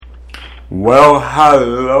Well,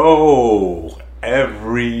 hello,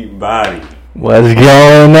 everybody. What's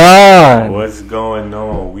going on? What's going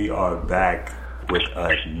on? We are back with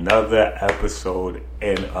another episode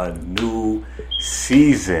in a new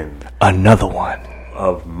season. Another one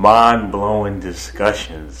of mind-blowing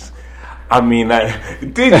discussions. I mean,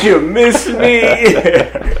 did you miss me?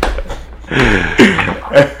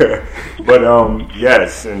 But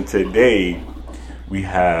yes, and today we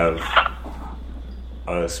have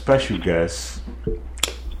a special guest,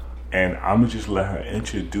 and I'm gonna just let her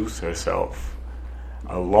introduce herself,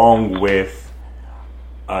 along with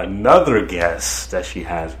another guest that she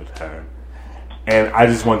has with her, and I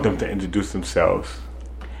just want them to introduce themselves.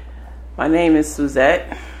 My name is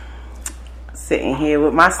Suzette. Sitting here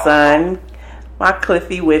with my son, my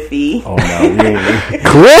Cliffy Whiffy. Oh no, we ain't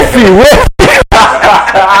Cliffy Whiffy.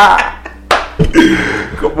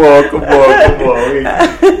 Come on.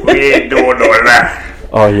 We ain't doing all that.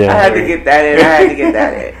 Oh yeah. I had to get that in.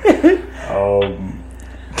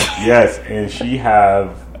 Yes, and we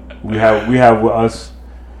have with us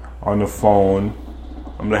on the phone.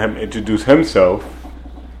 I'm gonna let him introduce himself.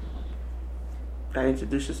 Gotta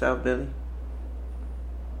introduce yourself, Billy.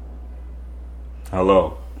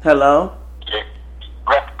 Hello. Hello.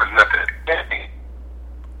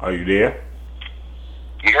 Are you there?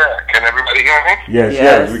 Yeah, can everybody hear me?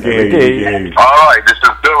 Yes, we can hear you. All right, this is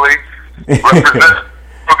Billy. Represent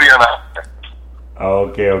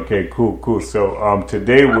Okay, cool. So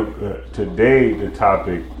today the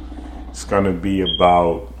topic is gonna be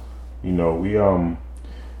about, we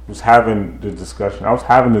was having the discussion. I was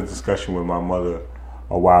having a discussion with my mother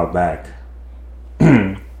a while back,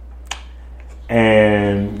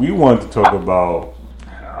 and we wanted to talk about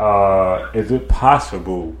is it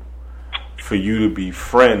possible for you to be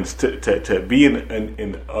friends, to be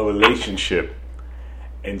in a relationship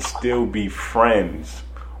and still be friends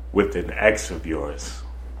with an ex of yours?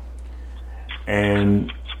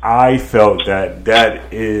 And I felt that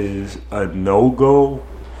is a no-go.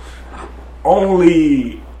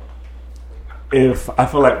 Only if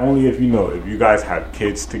if you guys have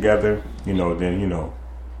kids together, then to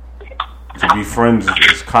be friends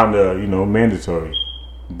is kind of mandatory.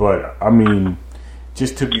 But I mean,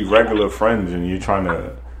 just to be regular friends and you're trying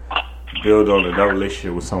to build on another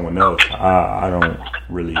relationship with someone else, I don't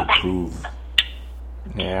really approve.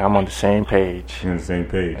 Yeah, I'm on the same page. You're on the same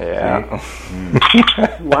page. Yeah.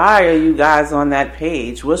 Why are you guys on that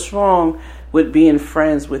page? What's wrong with being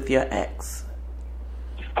friends with your ex?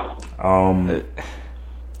 Yeah,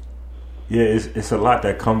 it's a lot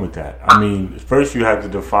that come with that. I mean, first you have to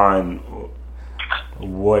define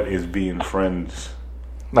what is being friends.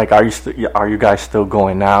 Like, are you guys still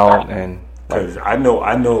going out? And because I know,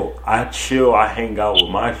 I chill, I hang out with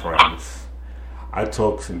my friends. I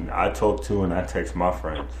talk to and I text my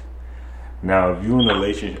friends. Now, if you're in a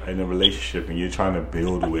relationship and you're trying to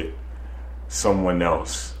build with someone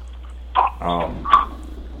else,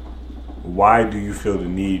 why do you feel the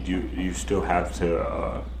need? You still have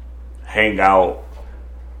to hang out,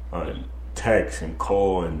 text and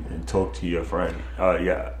call and talk to your friend,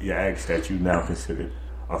 your ex that you now consider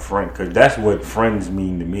a friend, because that's what friends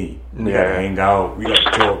mean to me. We gotta hang out, we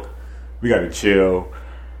gotta talk, we gotta chill.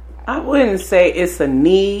 I wouldn't say it's a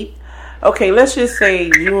need. Okay, let's just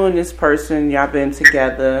say you and this person, y'all been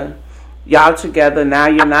together, now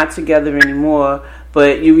you're not together anymore,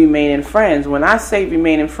 but you remaining friends. When I say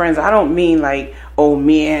remaining friends, I don't mean like,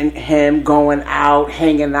 me and him going out,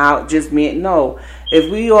 hanging out, just me. No.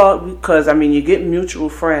 If we all, because you get mutual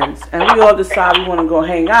friends, and we all decide we want to go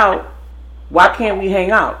hang out, why can't we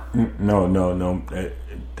hang out? No.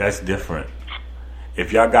 That's different.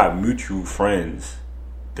 If y'all got mutual friends,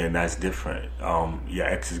 then that's different. Your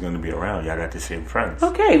ex is going to be around. Y'all got the same friends.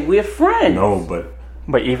 Okay, we're friends. No,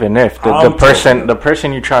 but even if the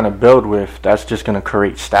person you're trying to build with, that's just going to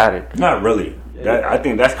create static. Not really. I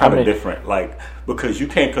think that's kind of different. Like, because you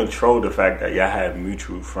can't control the fact that y'all have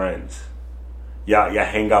mutual friends. Y'all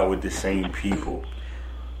hang out with the same people.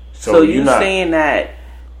 So you're saying that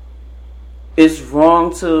it's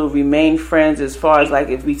wrong to remain friends as far as like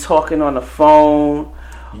if we talking on the phone?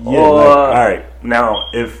 Yeah, all right. Now,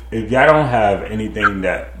 if y'all don't have anything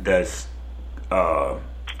that's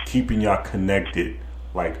keeping y'all connected,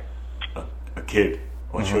 like a kid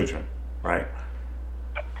or children, right?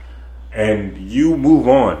 And you move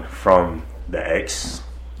on from the ex,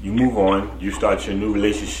 you start your new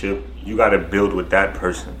relationship. You got to build with that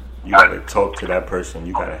person. You got to talk to that person.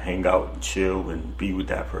 You got to hang out and chill and be with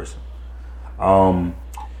that person.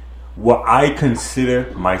 What I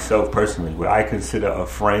consider myself personally, what I consider a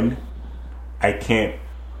friend, I can't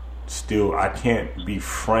be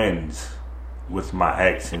friends with my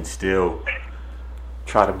ex and still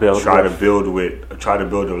try to build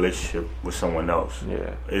a relationship with someone else.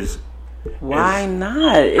 Yeah. Why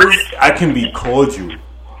not? I can be cordial.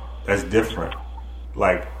 That's different.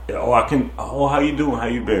 Like, how you doing? How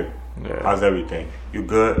you been? Yeah. How's everything? You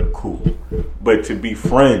good? Cool. But to be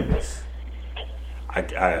friends,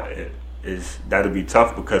 that'll be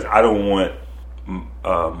tough because I don't want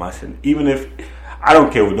my son. Even if I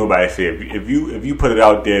don't care what nobody says. If you put it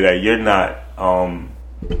out there that you're not,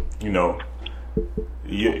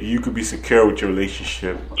 you could be secure with your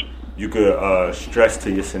relationship. You could stress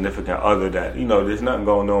to your significant other that there's nothing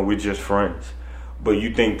going on. We're just friends. But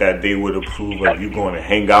you think that they would approve of you going to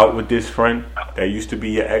hang out with this friend that used to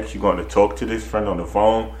be your ex? You're going to talk to this friend on the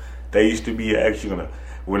phone that used to be your ex. You're going to,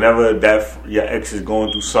 whenever your ex is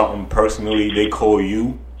going through something personally, they call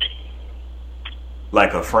you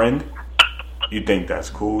like a friend. You think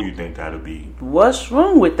that's cool? You think that'll be... What's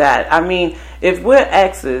wrong with that? I mean, if we're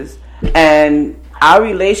exes and our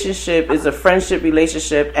relationship is a friendship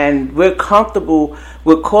relationship and we're comfortable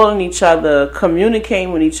with calling each other,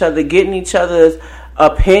 communicating with each other, getting each other's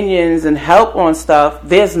opinions and help on stuff,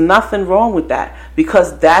 there's nothing wrong with that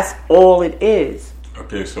because that's all it is.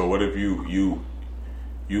 Okay, so what if you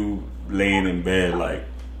laying in bed like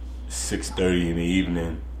 6:30 in the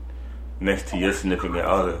evening next to your significant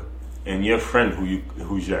other and your friend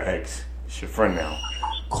who's your ex, it's your friend now,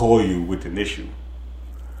 call you with an issue.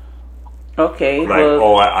 Okay. Like,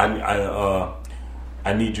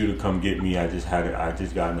 I need you to come get me. I just got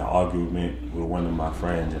in an argument with one of my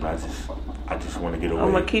friends, and I just want to get away.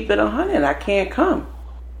 I'm gonna keep it 100. I can't come.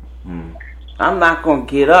 I'm not gonna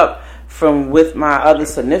get up from with my other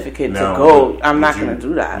significant to go. I'm not gonna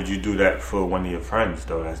do that. Would you do that for one of your friends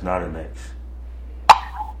though? That's not an ex.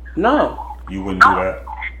 No. You wouldn't do that.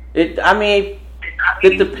 It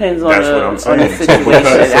depends on the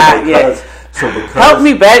situation. Help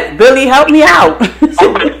me, Billy. Help me out.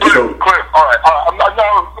 All right. I'm not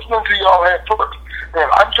listening to y'all here first. Man,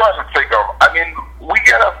 I'm trying to think of. I mean, we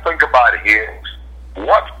gotta think about it here.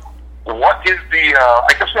 What is the?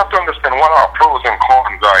 I guess we have to understand what our pros and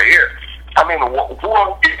cons are here. I mean, who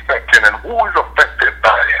are we affected and who is affected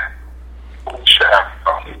by it?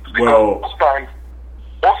 Well, most times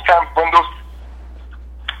when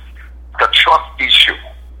the trust issue.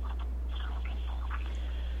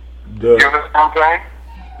 You understand what I'm saying?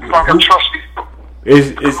 It's like a trust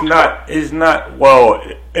issue. It's not. Well,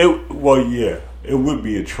 yeah, it would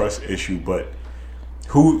be a trust issue, but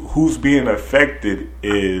who's being affected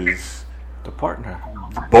is the partner.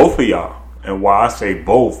 Both of y'all. And why I say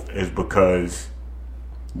both is because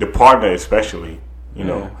the partner, especially,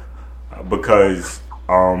 because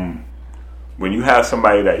when you have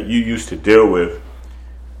somebody that you used to deal with,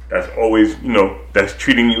 that's always, that's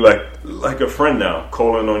treating you like a friend now,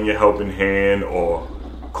 calling on your helping hand or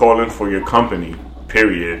calling for your company,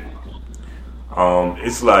 period.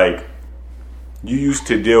 It's like you used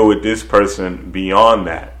to deal with this person beyond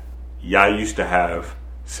that. Y'all used to have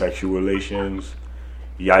sexual relations.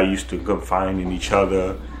 Y'all used to confide in each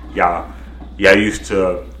other. Y'all used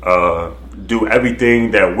to do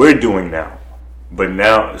everything that we're doing now. But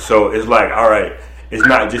now, so it's like, all right, it's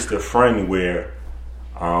not just a friend where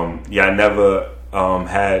y'all never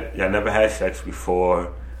had sex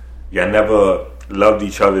before. Y'all never loved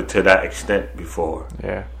each other to that extent before.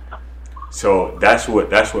 Yeah. So that's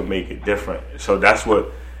what make it different. So that's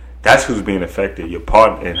who's being affected. Your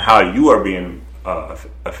partner and how you are being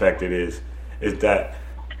affected is that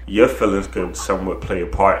your feelings could somewhat play a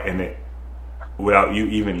part in it without you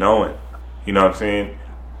even knowing. You know what I'm saying?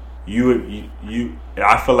 You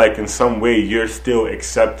I feel like in some way you're still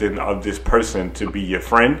accepting of this person to be your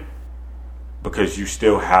friend because you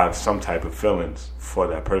still have some type of feelings for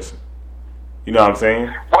that person. You know what I'm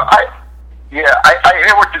saying? Well, I hear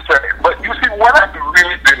what you're saying, but you see, when I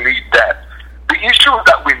really believe that, the issues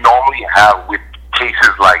that we normally have with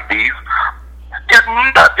cases like these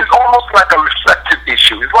is almost like a reflective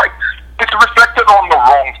issue. It's like it's reflected on the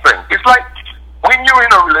wrong thing. It's like when you're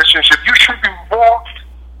in a relationship, you should be more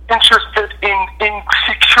interested in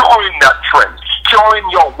securing that friend, securing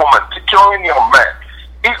your woman, securing your man.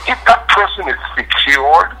 If that person is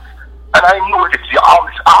secured, and I know it's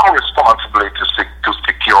our responsibility to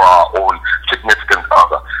secure our own significant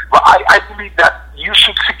other, but I believe that you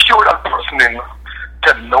should secure that person enough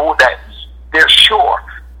to know that they're sure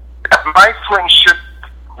that my friendship,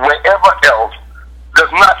 wherever else,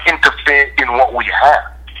 does not interfere in what we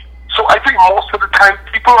have. So I think most of the time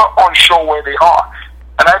people are unsure where they are.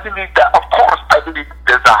 And I believe that, of course,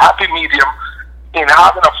 there's a happy medium in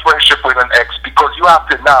having a friendship with an ex because you have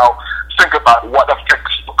to now think about what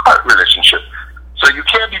affects your current relationship. So you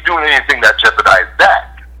can't be doing anything that jeopardizes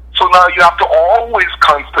that. So now you have to always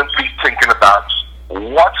constantly thinking about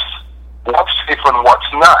what's safe and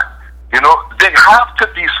what's not. You know, there have to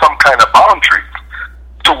be some kind of boundaries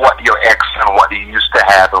to what your ex and what you used to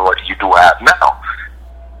have and what you do have now.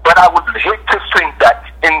 But I would hate to think that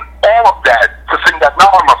in all of that, to think that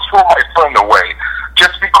now I must throw my friend away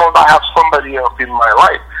just because I have somebody else in my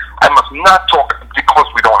life. I must not talk because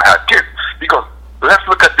we don't have kids. Because let's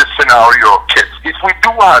look at this scenario of kids. If we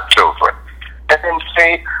do have children, and then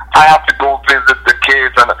say I have to go visit the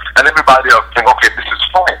kids and everybody else think, okay, this is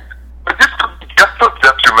fine. But this could be just as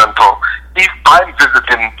detrimental if I'm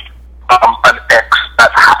visiting an ex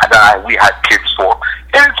that we had kids for.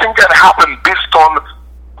 Anything can happen based on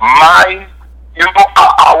my, we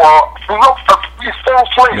fall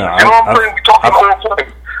flames. No, you know what I'm saying? We're talking all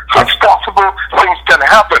flames. So it's possible things can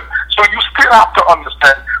happen. So you still have to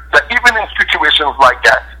understand that even in situations like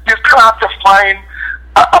that, you still have to find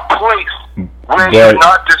a place where you're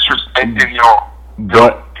not disrespecting your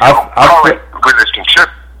current relationship.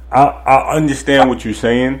 I understand what you're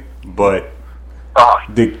saying, but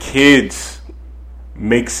the kids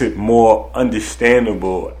makes it more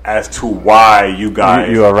understandable as to why you guys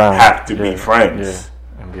have to be friends.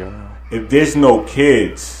 Yeah. And be around. If there's no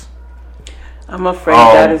kids, I'm afraid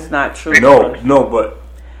that is not true. No, but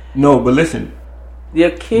listen.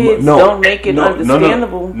 Your kids don't make it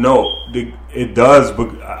understandable. It does.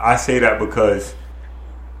 But I say that because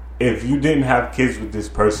if you didn't have kids with this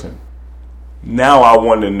person, now I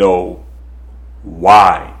want to know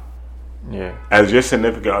why. Yeah. As your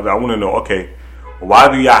significant other, I want to know, okay, why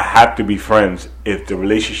do y'all have to be friends if the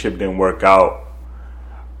relationship didn't work out?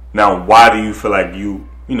 Now, why do you feel like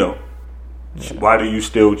why do you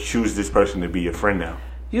still choose this person to be your friend now?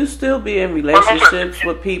 You still be in relationships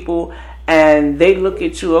with people and they look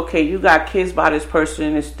at you, okay, you got kids by this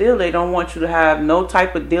person, and still they don't want you to have no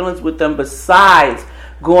type of dealings with them besides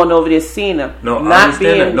going over there seeing them. I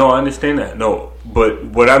understand that. No, but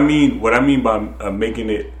what I mean by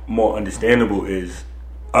making it more understandable is,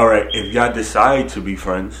 all right, if y'all decide to be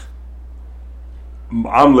friends,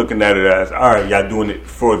 I'm looking at it as, all right, y'all doing it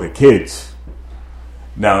for the kids.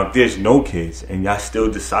 Now, if there's no kids and y'all still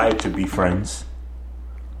decide to be friends,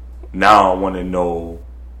 now I want to know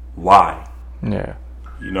why. Yeah.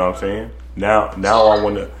 You know what I'm saying? Now I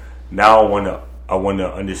want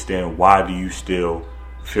to understand, why do you still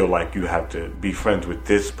feel like you have to be friends with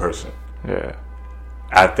this person? Yeah.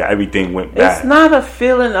 After everything went bad. It's not a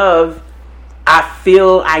feeling of I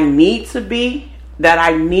feel I need to be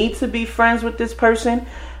friends with this person.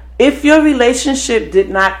 If your relationship did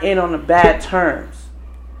not end on a bad terms,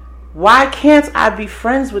 why can't I be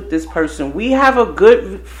friends with this person? We have a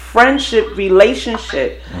good friendship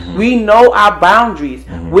relationship. Mm-hmm. We know our boundaries.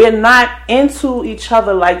 Mm-hmm. We're not into each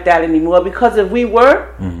other like that anymore, because if we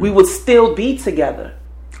were, we would still be together.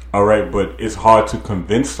 All right, but it's hard to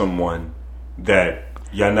convince someone that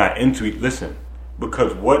you're not into it. Listen,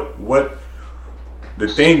 because what the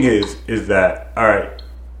thing is that, all right,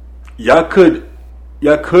 y'all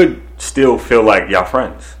could still feel like y'all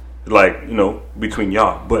friends, like, between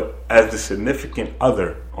y'all, but as the significant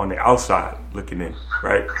other on the outside looking in,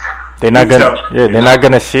 right? They're not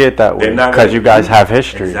gonna see it that way because you guys have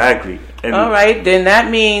history. Exactly. And all right, then that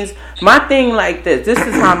means my thing like this. This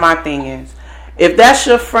is how my thing is. If that's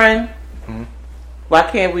your friend, why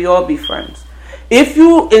can't we all be friends? If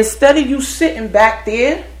you, instead of you sitting back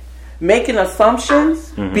there making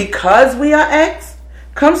assumptions because we are ex,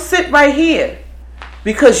 come sit right here,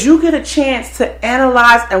 because you get a chance to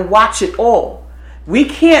analyze and watch it all. We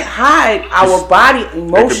can't hide our body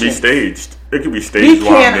emotions. It could be staged. We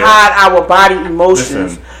can't hide our body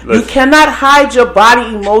emotions. Listen. You cannot hide your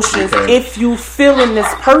body emotions if you feel in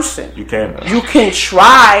this person. You can. You can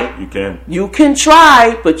try. You can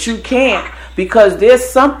try, but you can't. Because there's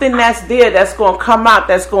something that's there that's going to come out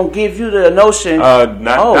that's going to give you the notion. Really?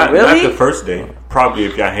 Not the first day. Probably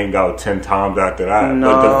if y'all hang out 10 times after that.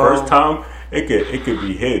 No. But the first time, it could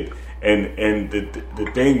be hid. And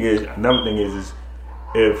the thing is, another thing is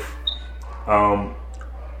if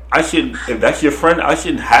that's your friend, I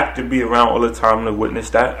shouldn't have to be around all the time to witness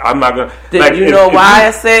that. I'm not gonna. Why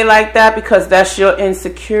I say like that? Because that's your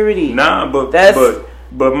insecurity. Nah, but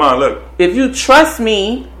man, look. If you trust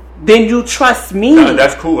me, then you trust me. Nah,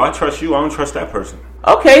 that's cool. I trust you. I don't trust that person.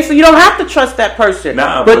 Okay, so you don't have to trust that person.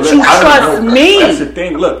 Nah, but you trust me. That's the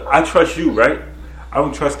thing. Look, I trust you, right? I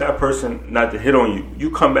don't trust that person not to hit on you.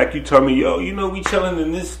 You come back, you tell me, yo, we chilling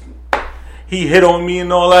in this. He hit on me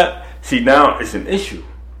and all that. See, now it's an issue.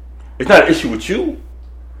 It's not an issue with you.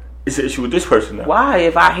 It's an issue with this person now. Why?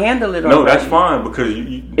 If I handle it already. No, that's fine because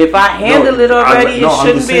if I handle it already, it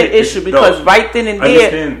shouldn't be an issue because right then and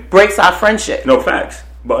there breaks our friendship. No, facts.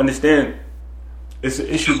 But understand, it's an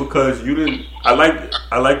issue because you didn't. I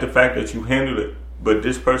like the fact that you handled it, but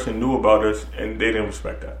this person knew about us and they didn't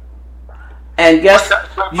respect that. And guess that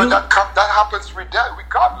happens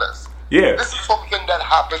regardless. Yeah, this is something that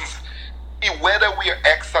happens whether we are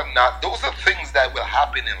ex or not. Those are things that will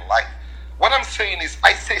happen in life. What I'm saying is,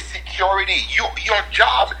 I say security. Your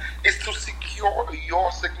job is to secure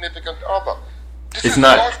your significant other. It's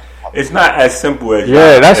not as simple as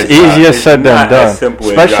that's easier said than done.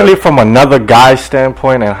 Especially from another guy's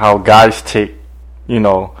standpoint and how guys take,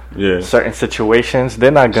 certain situations.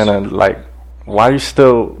 They're not gonna like. Why you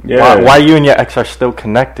still? Why you and your ex are still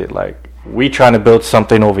connected? Like we trying to build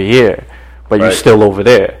something over here, but you're still over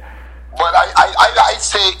there. But I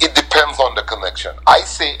say it depends on the connection. I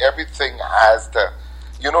say everything has the,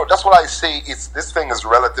 that's what I say. This thing is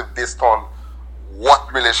relative based on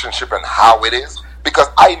what relationship and how it is. Because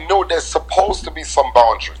I know there's supposed to be some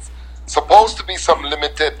boundaries, supposed to be some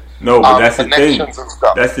limited but that's connections the thing. And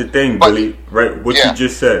stuff. That's the thing, Billy. Right? What you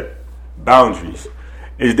just said, boundaries.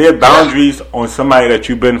 Is there boundaries on somebody that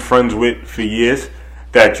you've been friends with for years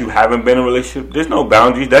that you haven't been in a relationship? There's no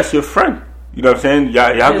boundaries. That's your friend. You know what I'm saying?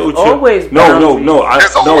 Y'all There's go always boundaries.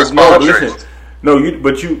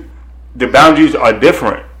 Listen, the boundaries are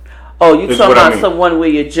different. Oh, you talking about someone where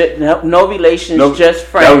you're no relations, just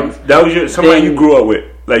friends. That was somebody you grew up with.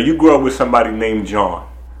 Like you grew up with somebody named John.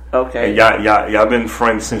 Okay. And y'all been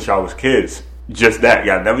friends since y'all was kids. Just that.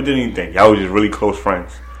 Y'all never did anything. Y'all was just really close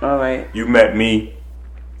friends. All right. You met me.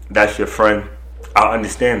 That's your friend. I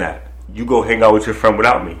understand that. You go hang out with your friend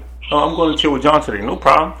without me. Oh, I'm going to chill with John today. No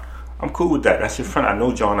problem. I'm cool with that. That's your friend. I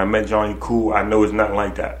know John. I met John. You cool. I know it's nothing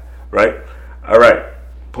like that. Right? All right.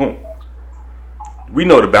 Boom. We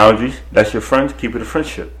know the boundaries. That's your friends. Keep it a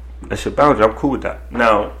friendship. That's your boundary. I'm cool with that.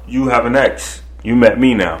 Now, you have an ex. You met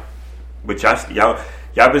me now. But y'all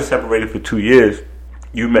been separated for 2 years.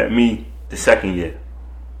 You met me the second year.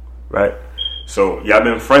 Right? So, y'all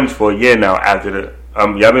been friends for a year now after the...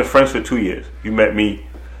 y'all been friends for 2 years. You met me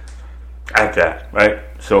after that. Right?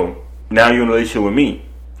 So, now you're in a relationship with me.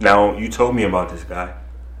 Now, you told me about this guy.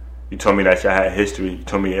 You told me that y'all had history. You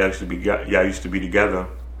told me y'all used to be together.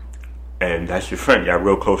 And that's your friend. Y'all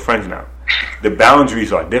real close friends now. The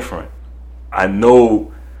boundaries are different. I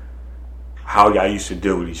know how y'all used to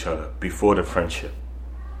deal with each other before the friendship.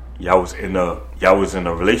 Y'all was in a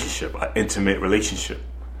relationship, an intimate relationship.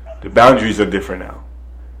 The boundaries are different now.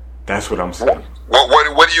 That's what I'm saying.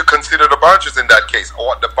 What do you consider the boundaries in that case?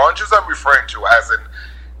 Or the boundaries I'm referring to as in,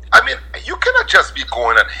 you cannot just be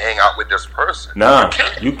going and hang out with this person. Nah,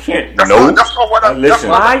 you can't. That's not what I'm...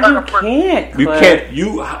 Listen. Why you can't? You can't.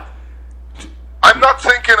 I'm not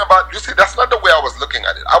thinking about... You see, that's not the way I was looking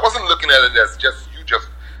at it. I wasn't looking at it as just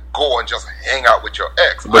go and just hang out with your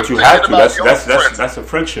ex. But you have to. That's a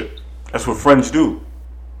friendship. That's what friends do.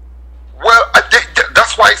 Well,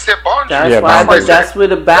 that's why I said boundaries. That's where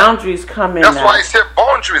the boundaries come in. That's why I said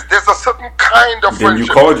boundaries. There's a certain kind of friendship. Then you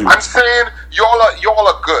called you. I'm saying y'all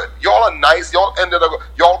are good. Y'all are nice. Y'all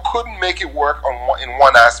couldn't make it work in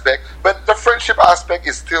one aspect, but the friendship aspect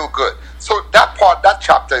is still good. So that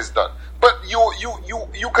chapter is done. But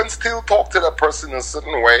you can still talk to that person in a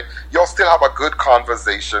certain way. You'll still have a good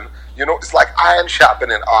conversation. It's like iron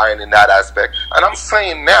sharpening iron in that aspect. And I'm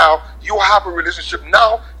saying now, you have a relationship.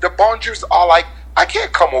 Now, the boundaries are like, I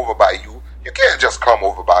can't come over by you. You can't just come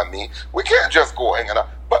over by me. We can't just go hanging out.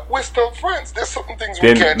 But we're still friends. There's certain things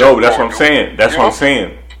we can't do. No, that's what I'm saying. That's what I'm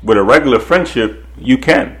saying. With a regular friendship, you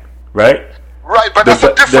can, right? Right, but that's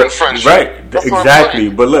a different friendship. Right, exactly.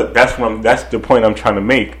 But look, that's the point I'm trying to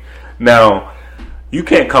make. Now, you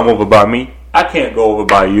can't come over by me. I can't go over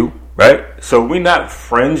by you, right? So we're not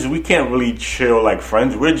friends. We can't really chill like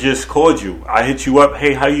friends. We're just cordial. I hit you up.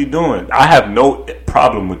 Hey, how you doing? I have no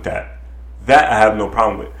problem with that. That I have no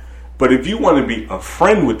problem with. But if you want to be a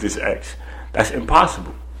friend with this ex, that's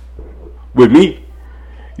impossible. With me.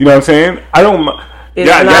 You know what I'm saying? I don't... It's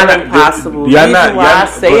not impossible. The reason why I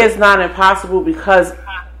say it's not impossible because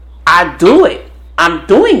I do it. I'm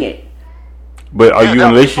doing it. But are you in a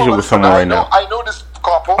relationship with someone right now? I know this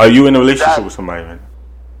couple. Are you in a relationship with somebody right now?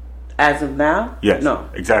 As of now? Yes. No.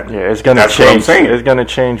 Exactly. Yeah, it's gonna change. It's gonna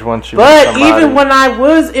change once you. But even when I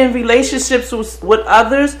was in relationships with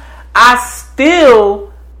others, I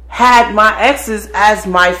still had my exes as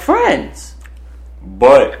my friends.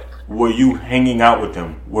 But were you hanging out with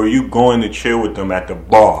them? Were you going to chill with them at the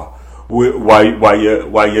bar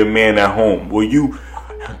while your man at home? Were you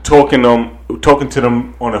talking to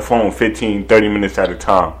them on the phone 15, 30 minutes at a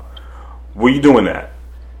time? Were you doing that?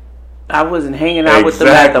 I wasn't hanging out with them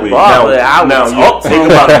at the bar, but I was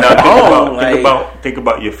think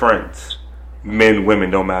about your friends. Men,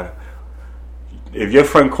 women, don't matter. If your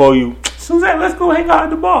friend call you, Suzette, let's go hang out at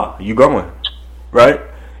the bar. You going, right?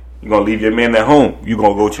 You gonna leave your man at home. You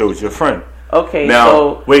gonna go chill with your friend. Okay,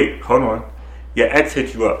 now, wait, hold on. Your ex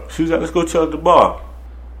hit you up. Suzette, let's go chill at the bar.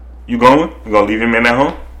 You going? You gonna leave your man at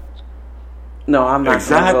home? No, I'm not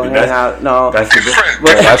going to go hang out. No.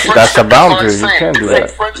 That's a boundary. You can't do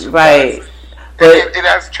that. Right. It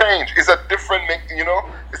has changed. It's a different,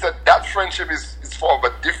 that friendship is for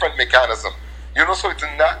a different mechanism. So it's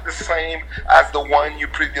not the same as the one you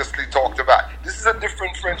previously talked about. This is a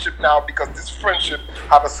different friendship now because this friendship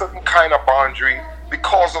have a certain kind of boundary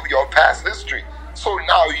because of your past history. So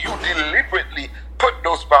now you deliberately put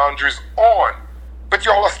those boundaries on, but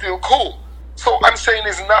y'all are still cool. So I'm saying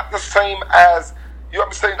it's not the same as,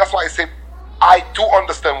 I'm saying, that's why I say I do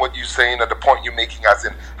understand what you're saying at the point you're making, as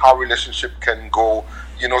in how relationship can go,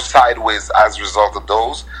 sideways as a result of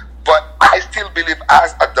those. But I still believe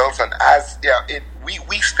as adults and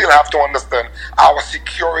we still have to understand our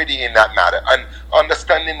security in that matter, and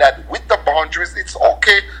understanding that with the boundaries, it's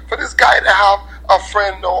okay for this guy to have a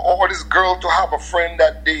friend or this girl to have a friend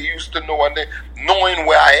that they used to know, and they knowing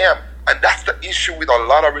where I am. And that's the issue with a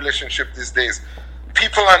lot of relationships these days.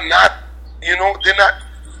 People are not, they're not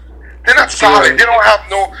solid. They don't have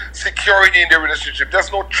no security in their relationship.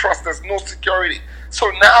 There's no trust. There's no security. So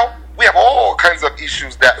now we have all kinds of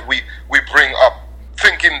issues that we bring up,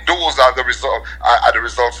 thinking those are the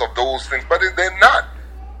results of those things, but they're not.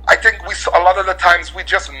 I think a lot of the times we're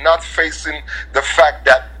just not facing the fact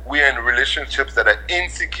that we're in relationships that are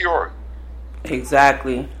insecure.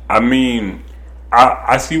 Exactly. I mean,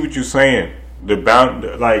 I see what you're saying. There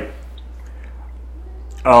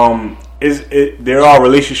are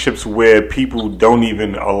relationships where people don't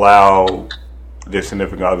even allow their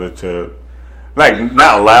significant other to,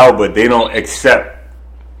 not allow, but they don't accept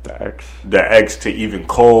the ex to even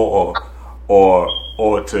call or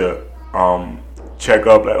to check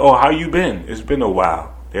up, oh, how you been? It's been a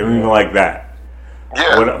while. They don't even like that.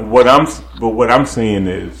 Yeah. What I'm saying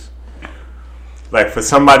is, for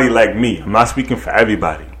somebody like me, I'm not speaking for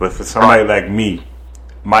everybody, but for somebody like me,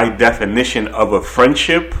 my definition of a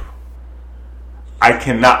friendship, I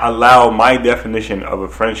cannot allow my definition of a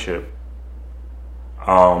friendship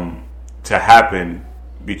to happen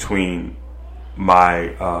between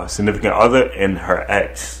my significant other and her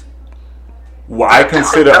ex. What I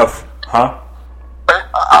consider aren't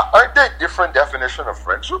they different definition of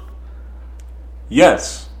friendship?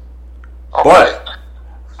 Yes. Okay. But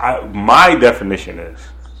my definition is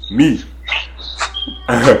me.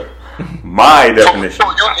 My definition. So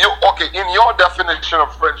you okay? In your definition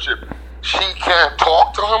of friendship, she can't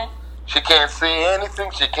talk to him. She can't say anything.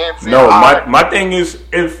 She can't say. No, my thing is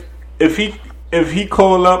if he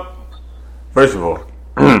call up, first of all,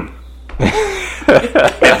 if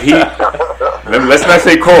he let's not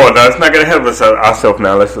say call. Now let's not get ahead of ourselves.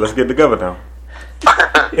 Now let's get together now.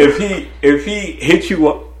 If he hit you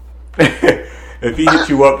up. If he hit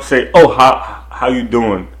you up, say, "Oh, how you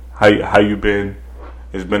doing? How you been?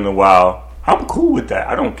 It's been a while." I'm cool with that.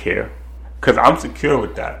 I don't care, cause I'm secure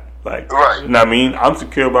with that. Right. You know what I mean? I'm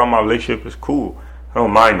secure about my relationship. It's cool. I don't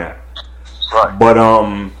mind that. Right. But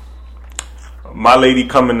my lady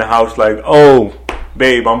come in the house like, "Oh,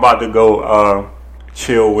 babe, I'm about to go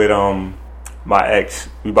chill with my ex.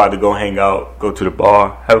 We about to go hang out, go to the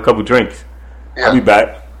bar, have a couple drinks. Yeah. I'll be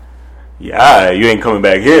back." Yeah, you ain't coming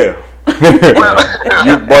back here. You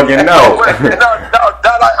bugging out.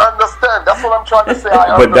 That I understand. That's what I'm trying to say.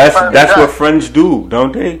 But that's what friends do,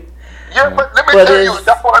 don't they? Yeah, but let me tell you,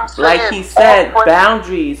 that's what I'm saying. Like he said,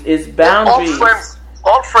 boundaries is boundaries.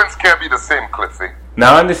 All friends can't be the same, Cliffy.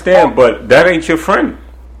 Now I understand, but that ain't your friend.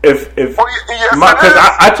 Because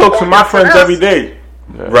I talk to my friends every day,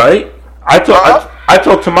 right? I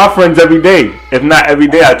talk to my friends every day. If not every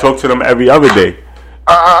day, I talk to them every other day.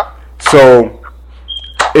 So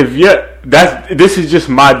this is just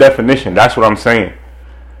my definition. That's what I'm saying.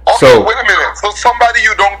 Okay, so wait a minute. So somebody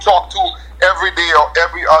you don't talk to every day or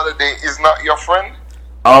every other day is not your friend?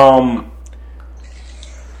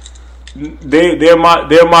 They're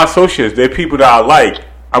my associates. They're people that I like.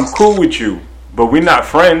 I'm cool with you, but we're not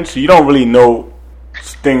friends. So you don't really know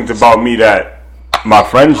things about me that my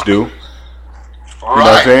friends do. You know what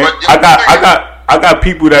I'm saying? I got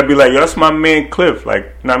people that be like, "Yo, that's my man Cliff." Like,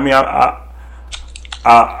 you know what I mean?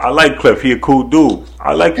 I like Cliff. He a cool dude.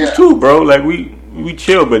 I like you too, bro. Like we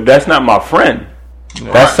chill, but that's not my friend.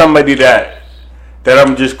 That's somebody that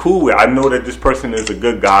I'm just cool with. I know that this person is a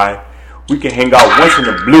good guy. We can hang out once in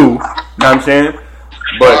a blue. You know what I'm saying?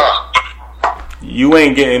 But you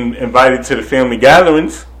ain't getting invited to the family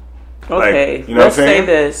gatherings. Okay, like, you know let's say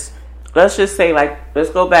this. Let's just say, let's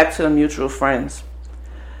go back to the mutual friends.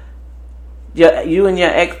 You and your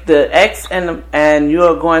ex, and you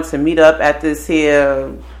are going to meet up at this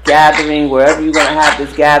here gathering, wherever you're going to have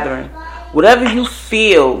this gathering. Whatever you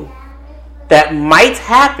feel that might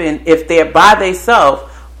happen if they're by themselves,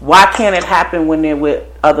 why can't it happen when they're with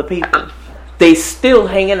other people? They still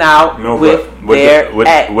hanging out with their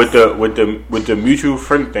ex. With the mutual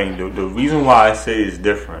friend thing. The reason why I say it's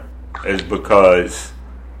different is because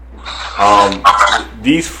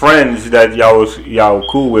these friends that y'all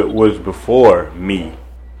cool with was before me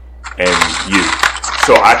and you,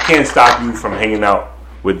 so I can't stop you from hanging out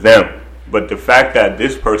with them. But the fact that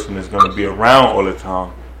this person is going to be around all the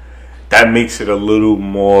time, that makes it a little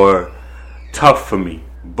more tough for me.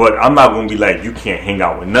 But I'm not going to be like, you can't hang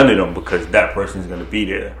out with none of them because that person's going to be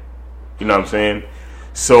there. You know what I'm saying?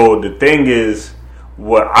 So the thing is,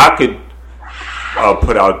 what I could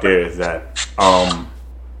put out there is that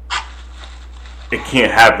it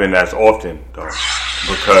can't happen as often, though.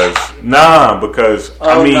 Because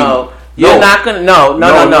I mean... No. You're not gonna. No.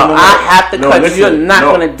 I have to cut. Listen, you're not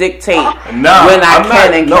gonna dictate when I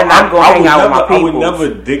can and cannot go hang out with my people. I would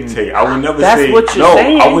never dictate. I would never That's say. What you're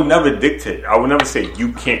saying. I would never dictate. I would never say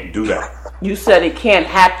you can't do that. You said it can't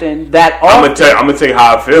happen that often. I'm gonna tell you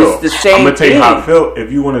how I feel. It's the same I'm gonna tell you how I thing. feel.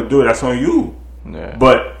 If you want to do it, that's on you. Yeah.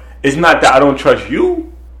 But it's not that I don't trust you.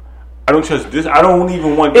 I don't trust this. I don't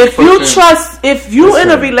even want this If you in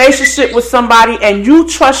a relationship with somebody and you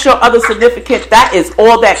trust your other significant, that is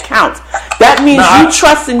all that counts. That means you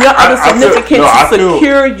trusting your other significant to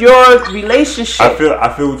secure your relationship. I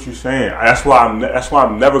feel what you're saying. That's why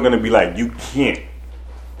I'm never gonna be like, you can't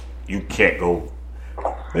go.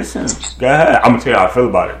 Listen, go ahead. I'm gonna tell you how I feel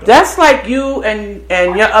about it, though. That's like you and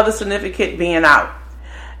your other significant being out,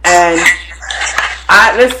 and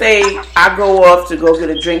let's say I go off to go get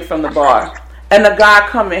a drink from the bar, and the guy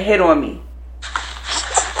come and hit on me.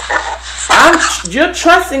 You're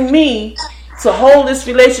trusting me to hold this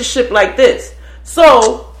relationship like this.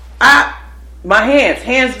 So my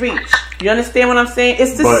hands reach. You understand what I'm saying?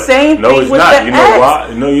 It's the same thing with the ex. You know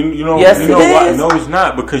why? No, you know why? No, it's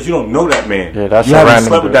not, because you don't know that man. Yeah, that's you haven't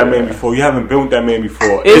slept with that man before. You haven't been with that man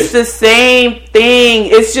before. It's the same thing.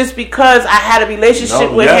 It's just because I had a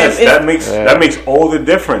relationship with him. That makes all the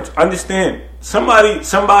difference. Understand?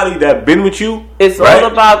 Somebody that been with you. It's all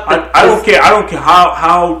about. I don't care. I don't care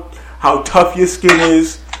how tough your skin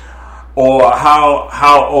is, or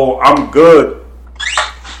how I'm good.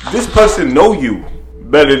 This person know you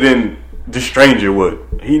better than the stranger would.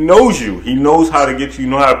 He knows you. He knows how to get you.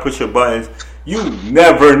 Know how to push your buttons. You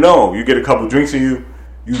never know. You get a couple drinks in you.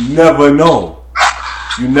 You never know.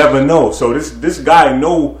 You never know. So this guy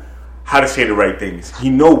know how to say the right things. He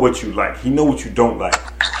know what you like. He know what you don't like.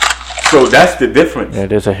 So that's the difference. Yeah,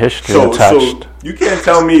 there's a history attached. So you can't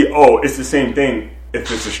tell me, oh, it's the same thing if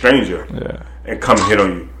it's a stranger and come and hit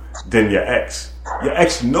on you than your ex. Your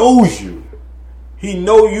ex knows you. He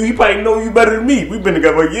know you. He probably know you better than me. We've been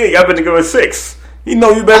together a year. I've been together 6. He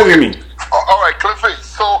know you better than me. All right, Cliffy.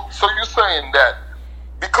 So you're saying that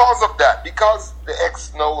because the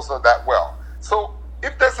ex knows her that well. So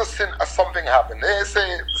if there's something happened, they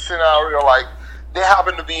say a scenario like they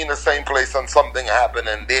happen to be in the same place and something happened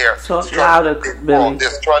and they're stranded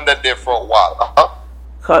there for a while.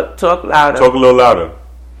 Talk louder. Talk a little louder.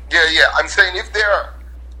 Yeah. I'm saying if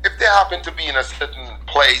they happen to be in a certain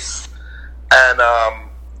place and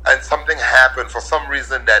something happened for some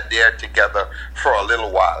reason that they're together for a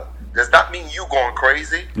little while, does that mean you going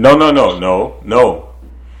crazy? No.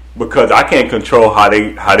 Because I can't control how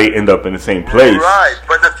they end up in the same place. Right,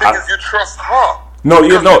 but the thing is, you trust her.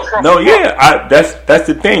 That's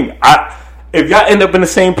the thing. If y'all end up in the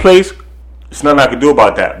same place, there's nothing I can do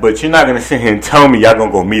about that. But you're not gonna sit here and tell me y'all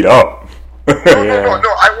gonna go meet up. No.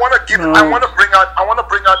 I want to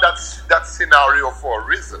bring out that scenario for a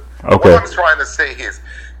reason. Okay. What I'm trying to say is,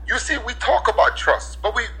 you see, we talk about trust,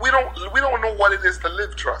 but we don't know what it is to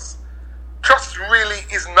live trust. Trust really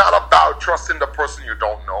is not about trusting the person you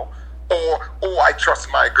don't know, or I trust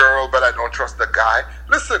my girl, but I don't trust the guy.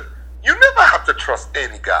 Listen, you never have to trust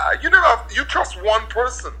any guy. You trust one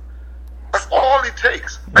person. That's all it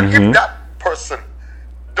takes. And if that person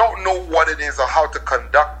don't know what it is or how to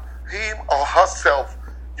conduct him or herself,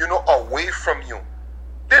 away from you,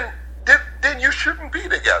 then you shouldn't be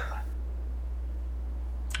together.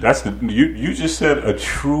 That's you just said a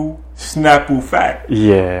true Snapple fact.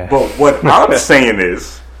 Yeah. But what I'm saying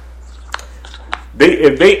is,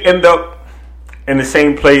 if they end up in the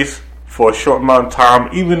same place for a short amount of time,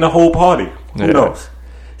 even the whole party, who knows?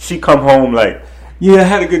 She come home like, yeah, I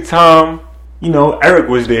had a good time. Eric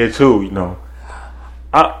was there too. What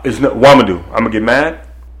I'm gonna do? I'm gonna get mad.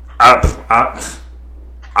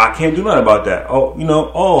 I can't do nothing about that.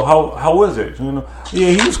 How was it? Yeah,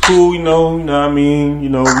 he was cool. You know what I mean. We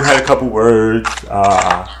had a couple words.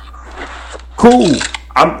 Cool.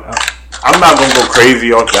 I'm not gonna go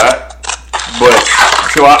crazy off that, but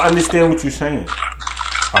so I understand what you're saying,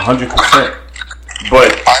 100%.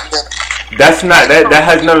 But that's not that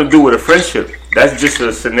has nothing to do with a friendship. That's just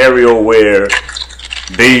a scenario where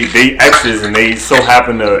they exes and they so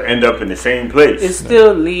happen to end up in the same place. It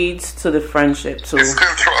still leads to the friendship too. It's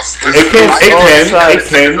still trust. It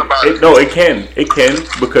can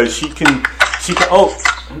because she can. Oh,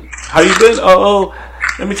 how you been? Oh,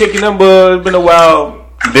 let me take your number. It's been a while.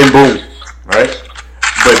 Then boom, right?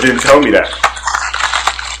 But didn't tell me that.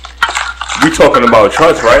 We talking about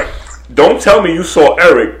trust, right? Don't tell me you saw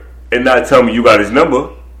Eric and not tell me you got his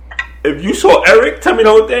number. If you saw Eric, tell me the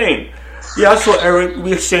whole thing. Yeah, I saw Eric.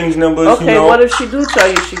 We exchanged numbers. Okay, what if she do tell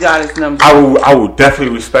you she got his number? I will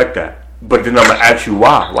definitely respect that. But then I'm gonna ask you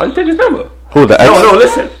why. Why you take his number? Who the ex? No,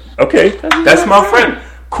 listen. Okay, that's my friend.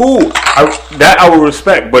 Cool. I will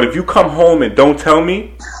respect. But if you come home and don't tell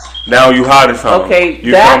me, now you hiding something. Okay,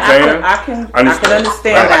 you know what I'm saying? I can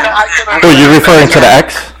understand that. Oh, you referring to the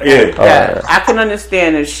ex? Yeah. I can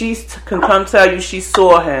understand if she can come tell you she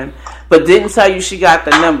saw him, but didn't tell you she got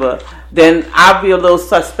the number. Then I'll be a little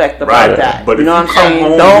suspect about that. But you know what I'm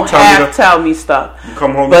saying? Don't tell me stuff. You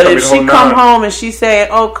come home. But if she come home and she said,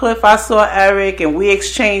 "Oh, Cliff, I saw Eric and we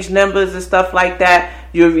exchanged numbers and stuff like that,"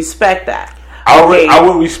 you respect that. I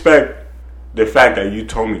would respect the fact that you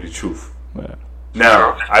told me the truth. Yeah.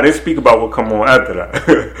 Now, I didn't speak about what come on after that.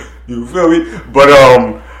 You feel me? But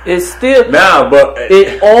it's still but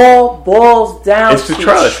it all boils down to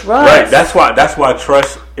trust. Right. That's why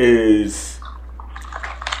trust is.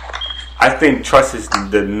 I think trust is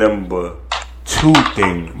the number 2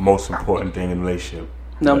 thing, most important thing in a relationship.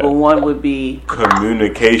 Number 1 would be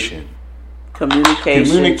communication.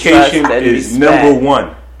 Communication is number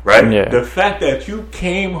 1, right? Yeah. The fact that you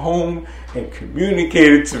came home and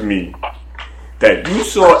communicated to me that you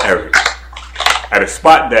saw Eric at a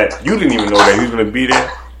spot that you didn't even know that he was going to be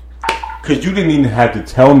there, because you didn't even have to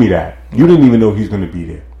tell me that. You didn't even know he was going to be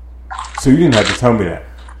there. So you didn't have to tell me that.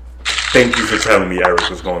 Thank you for telling me Eric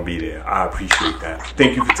was going to be there. I appreciate that.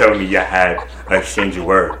 Thank you for telling me you had an exchange of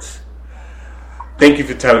words. Thank you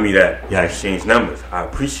for telling me that you exchanged numbers. I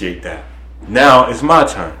appreciate that. Now it's my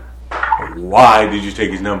turn. Why did you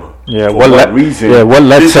take his number? Yeah, for what reason? Yeah, what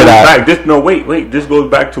led to that? Wait. This goes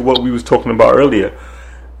back to what we was talking about earlier.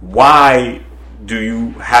 Why do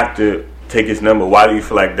you have to take his number? Why do you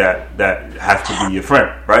feel like that has to be your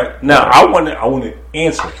friend? Right now, I want to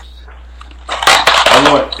answer.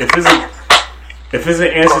 If it's an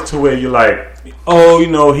answer to where you're like, oh,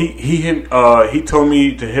 he told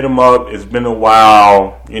me to hit him up. It's been a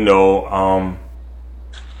while,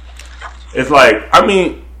 It's like,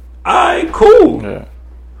 alright, cool. Yeah.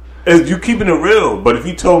 You keeping it real. But if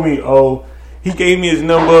you told me, oh, he gave me his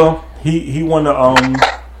number, he wanna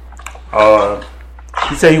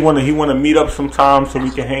he said he wanna meet up sometime so we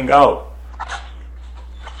can hang out.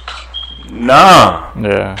 Nah.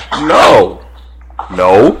 Yeah. No.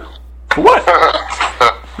 For what?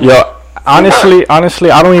 Yo, honestly,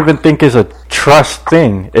 I don't even think it's a trust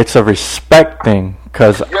thing. It's a respect thing.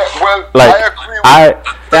 Cause I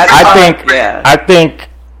think,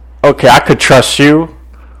 okay, I could trust you,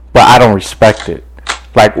 but I don't respect it.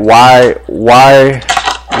 Like, why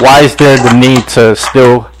is there the need to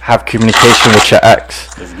still have communication with your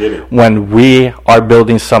ex? Let's get it. When we are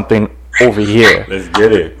building something over here. Let's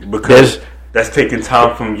get it. Because that's taking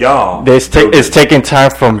time from y'all. It's taking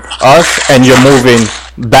time from us, and you're moving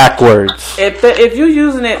backwards. If you're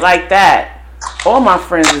using it like that, all my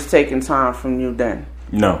friends is taking time from you then.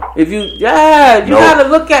 No. If you gotta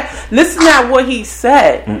listen at what he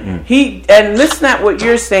said. And listen at what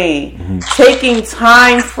you're saying. Mm-hmm. Taking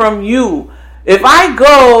time from you. If I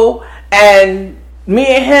go and me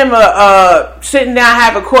and him are sitting down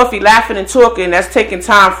having coffee, laughing and talking, that's taking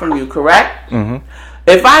time from you, correct? Mm-hmm.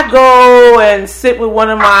 If I go and sit with one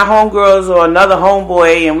of my homegirls or another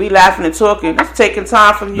homeboy and we laughing and talking, that's taking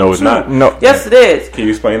time from you too. No, it's not. No. Yes, it is. Can you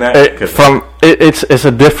explain that? It's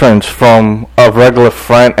a difference from a regular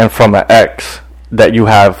friend and from an ex that you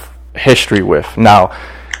have history with. Now,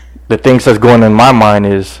 the things that's going in my mind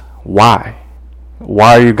is why?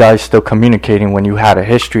 Why are you guys still communicating when you had a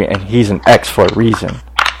history and he's an ex for a reason?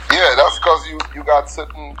 Yeah, that's because you got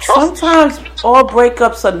certain trust. Sometimes all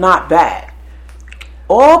breakups are not bad.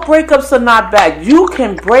 All breakups are not bad. You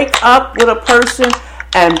can break up with a person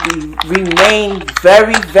and remain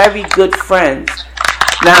very, very good friends.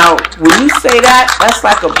 Now, when you say that, that's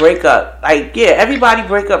like a breakup. Like, yeah, everybody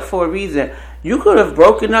break up for a reason. You could have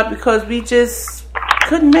broken up because we just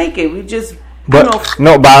couldn't make it. We just, but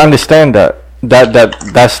I understand that.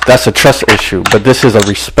 That's a trust issue. But this is a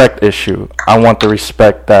respect issue. I want the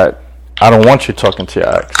respect that I don't want you talking to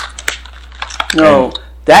your ex. No,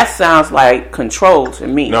 that sounds like control to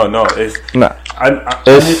me. No, it's not. I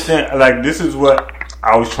understand. Like, this is what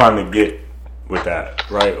I was trying to get with that,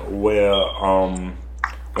 right? Where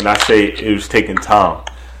when I say it was taking time,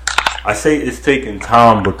 I say it's taking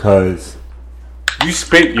time because you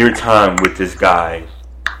spent your time with this guy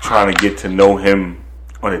trying to get to know him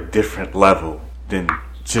on a different level than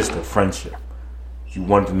just a friendship. You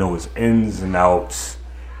wanted to know his ins and outs.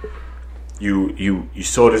 You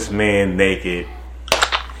saw this man naked.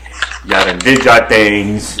 Y'all done did y'all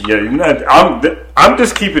things. Yeah, I'm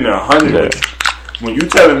just keeping it 100. Yeah. When you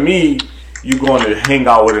telling me you going to hang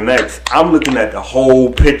out with an ex, I'm looking at the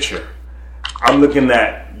whole picture. I'm looking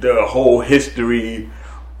at the whole history,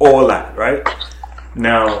 all that, right?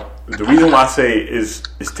 Now, the reason why I say it's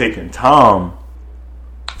taking time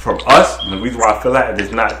from us, and the reason why I feel like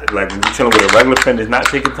it's not, like when you're chilling with a regular friend, it's not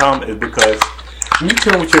taking time, is because when you're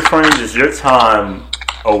chilling with your friends, it's your time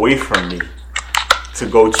away from me to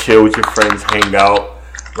go chill with your friends, hang out,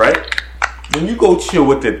 right? When you go chill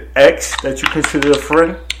with an ex that you consider a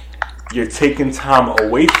friend, you're taking time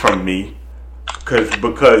away from me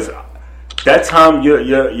because that time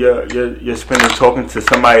you're spending talking to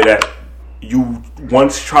somebody that you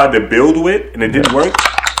once tried to build with and it didn't work.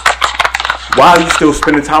 Why are you still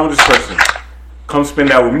spending time with this person? Come spend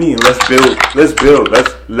that with me and let's build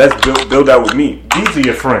that with me. These are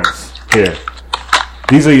your friends here.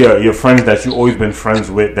 These are your friends that you always been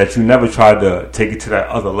friends with, that you never tried to take it to that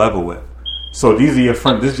other level with. So these are your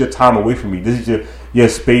friends. This is your time away from me. This is your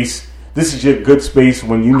space. This is your good space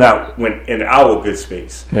when you're not in our good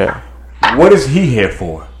space. Yeah. What is he here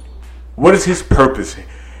for? What is his purpose?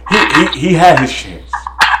 He had his chance.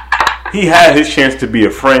 He had his chance to be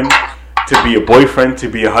a friend, to be a boyfriend, to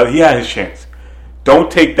be a husband. He had his chance.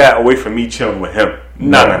 Don't take that away from me chilling with him.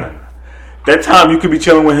 No. That time you could be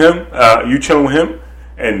chilling with him, you chilling with him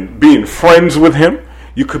and being friends with him,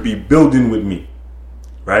 you could be building with me.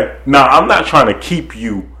 Right? Now, I'm not trying to keep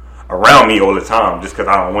you around me all the time just because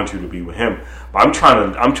I don't want you to be with him. But I'm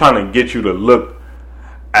trying to get you to look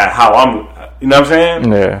at how I'm, you know what I'm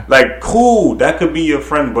saying? Yeah. Like, cool, that could be your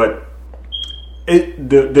friend, but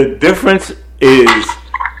the difference is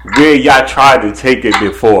where y'all tried to take it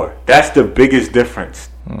before. That's the biggest difference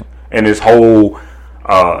in this whole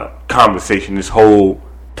conversation, this whole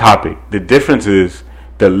topic. The difference is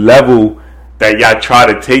the level that y'all try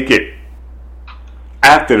to take it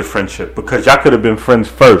after the friendship, because y'all could have been friends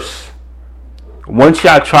first. Once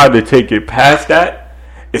y'all try to take it past that,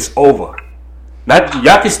 it's over.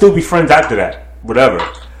 Y'all can still be friends after that, whatever.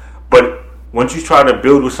 But once you try to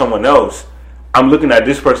build with someone else, I'm looking at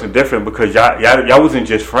this person different because y'all wasn't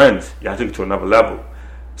just friends. Y'all took it to another level.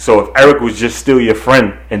 So if Eric was just still your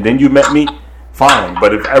friend and then you met me, fine.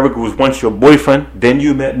 But if Eric was once your boyfriend, then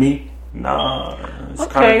you met me, nah. It's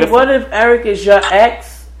okay, what if Eric is your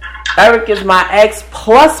ex? Eric is my ex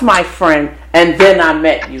plus my friend, and then I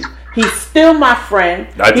met you. He's still my friend.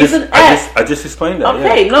 He's an ex. I just explained that.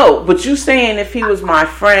 Okay, yeah. No, but you saying if he was my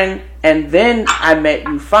friend and then I met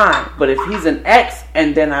you, fine. But if he's an ex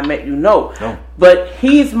and then I met you, no. But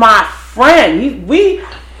he's my friend. We've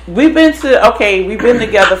been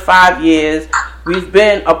together 5 years. We've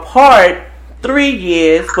been apart 3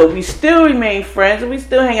 years, but we still remain friends and we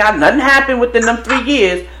still hang out. Nothing happened within them 3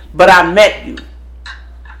 years, but I met you.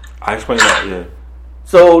 I explained that, yeah.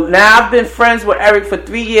 So now I've been friends with Eric for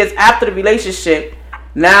 3 years after the relationship.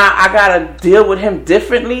 Now I gotta deal with him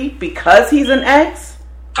differently because he's an ex?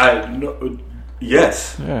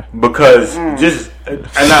 Yes. Yeah. Because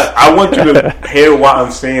I want you to hear why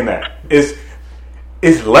I'm saying that. It's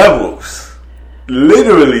levels.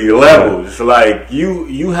 Literally levels. Like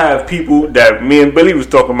you have people that me and Billy was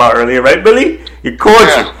talking about earlier, right, Billy? You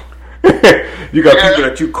cordial. You got people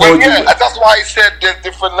that you cordial. Yeah, that's why I said there's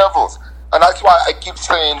different levels. And that's why I keep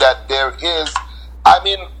saying that there is,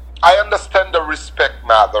 I understand the respect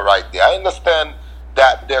matter right there. I understand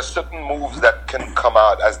that there are certain moves that can come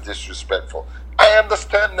out as disrespectful. I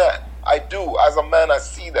understand that. I do. As a man, I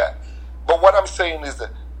see that. But what I'm saying is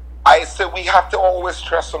that I say we have to always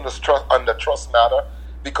stress on the trust matter,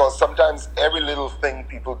 because sometimes every little thing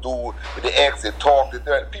people do with the ex, they talk,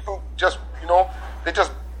 people just, they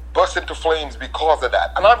just burst into flames because of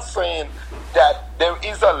that. And I'm saying that there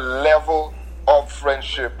is a level of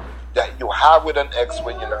friendship that you have with an ex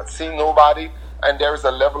when you're not seeing nobody, and there is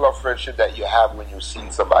a level of friendship that you have when you've seen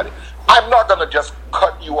somebody. I'm not gonna just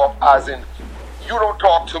cut you off as in you don't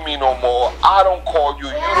talk to me no more, I don't call you,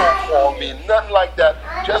 you don't call me, nothing like that,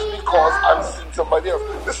 just because I'm seeing somebody else.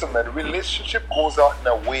 Listen, man, relationship goes out in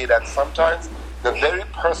a way that sometimes the very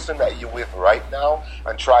person that you're with right now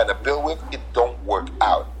and trying to build with, it don't work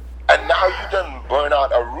out. And now you done burn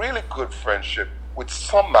out a really good friendship with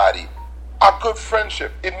somebody. A good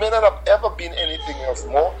friendship. It may not have ever been anything else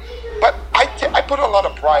more, but I put a lot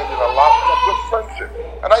of pride in a good friendship.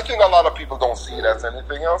 And I think a lot of people don't see it as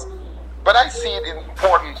anything else. But I see it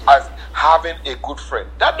important as having a good friend.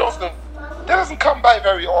 That doesn't come by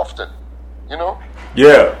very often, you know?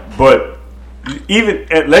 Yeah, but even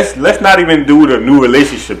let's not even do the new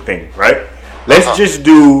relationship thing, right? Let's just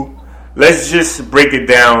break it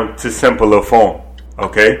down to simpler form,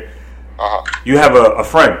 okay? You have a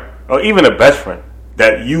friend, or even a best friend,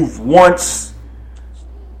 that you've once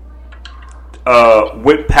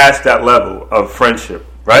went past that level of friendship,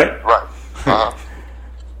 right? Right.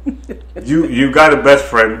 You got a best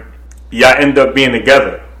friend, y'all end up being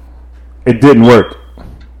together. It didn't work.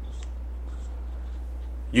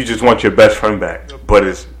 You just want your best friend back, but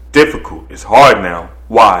it's difficult. It's hard now.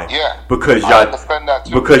 Why? Yeah. Because I understand that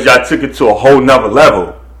too. Because y'all took it to a whole nother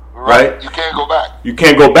level, right? You can't go back. You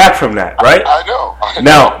can't go back from that, right? I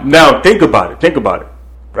know. Now think about it,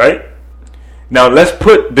 right? Now let's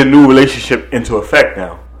put the new relationship into effect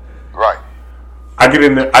now. Right. I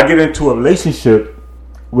get into a relationship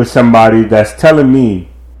with somebody that's telling me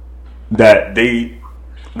that they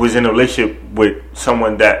was in a relationship with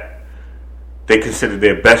someone that they consider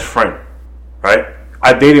their best friend, right?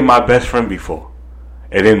 I dated my best friend before.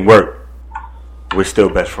 It didn't work. We're still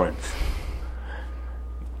best friends.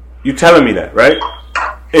 You telling me that, right?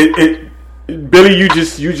 Billy, you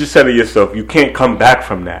just said it yourself. You can't come back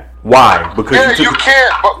from that. Why? Because you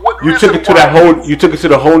can't. But what you took it to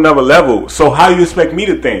the whole nother level. So how you expect me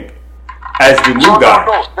to think as the new guy?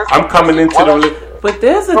 No. I'm coming into the. But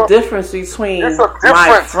there's a difference between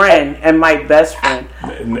my friend and my best friend.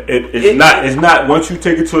 It's not. Once you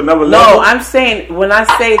take it to another level. No, I'm saying when I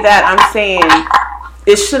say that, I'm saying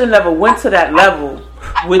it should have never went to that level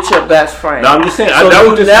with your best friend. No, I'm just saying. So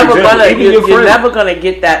you're never gonna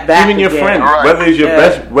get that back. Even your again. friend, right.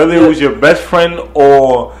 whether it was your best friend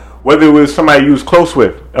or whether it was somebody you was close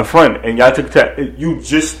with, a friend, and y'all took that, you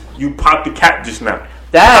popped the cap just now.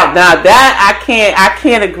 That I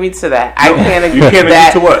can't agree to that. I can't agree. You can't to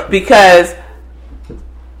that agree to what? Because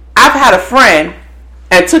I've had a friend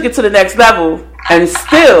and took it to the next level, and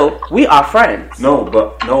still we are friends.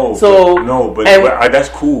 But that's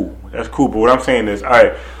cool. That's cool. But what I'm saying is, all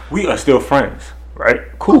right, we are still friends, right?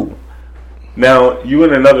 Cool. Now you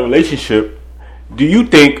in another relationship. Do you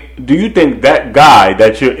think that guy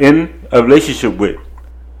that you're in a relationship with,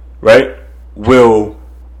 right, will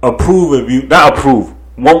approve of you? Not approve.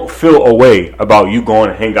 Won't feel a way about you going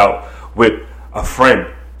to hang out with a friend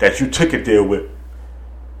that you took it there with.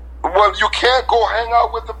 Well, you can't go hang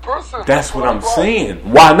out with the person. That's what I'm saying.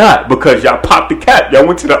 Why not? Because y'all popped the cap. Y'all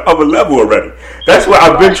went to the other level already. That's what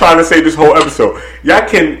I've been trying to say this whole episode.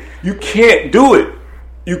 You can't do it.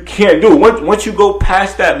 You can't do it. Once you go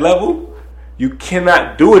past that level, you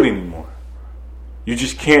cannot do it anymore. You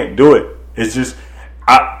just can't do it. It's just,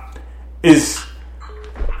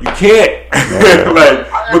 you can't. What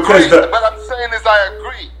I'm saying is I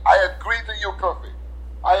agree. I agree to you, Coffee.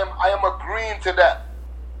 I am agreeing to that.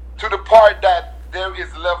 To the part that there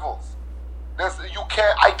is levels.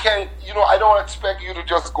 I don't expect you to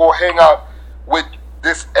just go hang out with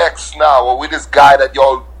this ex now or with this guy that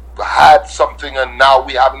y'all had something and now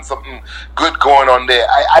we having something good going on there.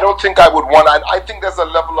 I don't think I would want. I think there's a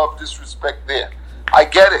level of disrespect there. I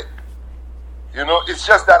get it. It's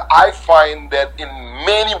just that I find that in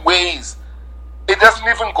many ways it doesn't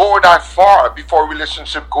even go that far before a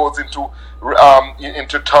relationship goes into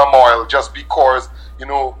turmoil just because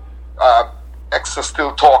ex are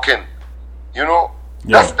still talking.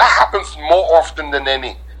 That happens more often than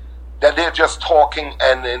any. That they're just talking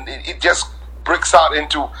and it just breaks out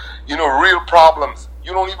into real problems.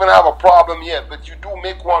 You don't even have a problem yet, but you do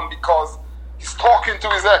make one because he's talking to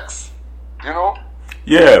his ex.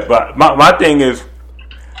 Yeah, but my thing is,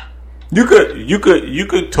 you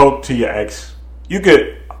could talk to your ex. You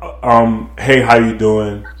could, hey, how you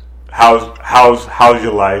doing? How's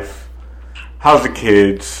your life? How's the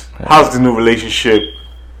kids? How's the new relationship?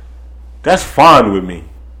 That's fine with me.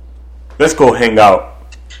 Let's go hang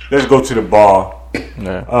out. Let's go to the bar.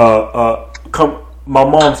 Yeah. Come. My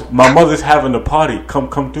mother's having a party.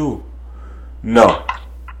 Come through. No.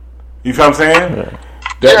 You feel what I'm saying? Yeah.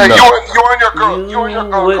 Yeah, no. you and your girl. You and your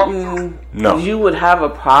girl come. No. You would have a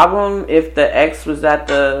problem if the ex was at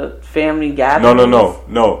the family gathering?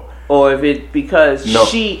 No. Or if it because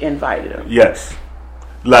she invited him? Yes.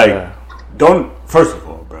 First of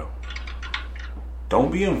all, bro,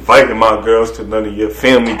 don't be inviting my girls to none of your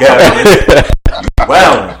family gatherings.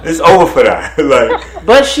 Wow, it's over for that.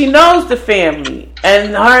 But she knows the family,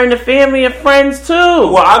 and her and the family are friends too.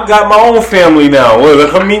 Well, I got my own family now. Well,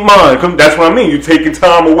 come meet mine. That's what I mean. You taking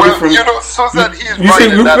time away from. Suzette, he's you right.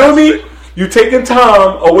 You feel me? You taking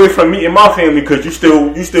time away from meeting my family because you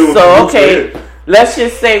still. So okay, let's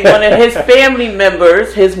just say one of his family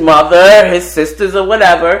members, his mother, his sisters, or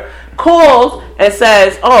whatever, calls and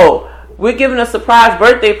says, "Oh, we're giving a surprise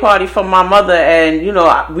birthday party for my mother, and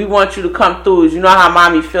we want you to come through. You know how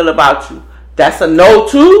mommy feel about you." That's a no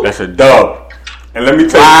too. That's a dub. And let me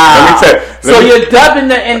tell you. So you're dubbing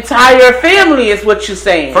the entire family, is what you're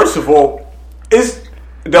saying. First of all, is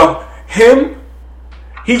him?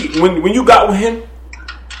 When you got with him,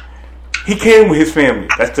 he came with his family.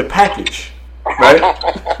 That's the package. Right?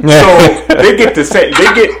 So they get the same.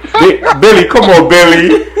 Billy, come on,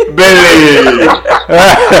 Billy. Billy.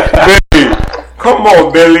 Come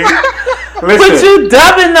on, Billy. Listen, but you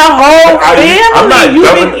dubbing the whole family.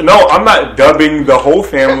 I'm not dubbing the whole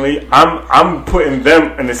family. I'm putting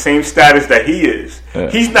them in the same status that he is. Yeah.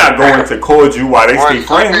 He's not going to call you while they stay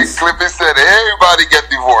friends. Clippy said everybody get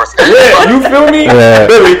divorced. Yeah, you feel me? Yeah.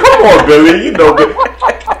 Billy, come on, Billy.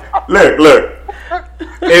 Look.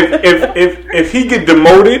 If he get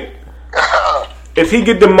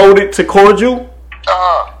demoted to cordial,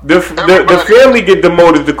 the family get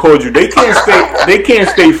demoted to cordial. They can't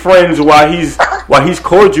stay friends while he's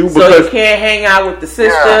cordial because so you can't hang out with the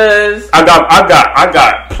sisters. I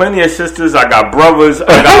got plenty of sisters. I got brothers.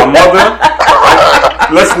 I got a mother.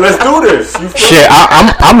 Let's do this. Shit,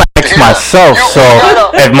 I'm an ex myself. So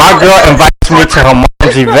if my girl invites me to her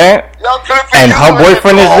mom's event and her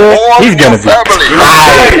boyfriend is there, he's gonna be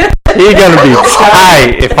tight. He's gonna be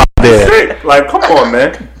tight if I'm there. Like, come on,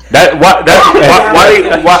 man. Why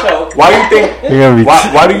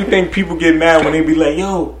do you think people get mad when they be like,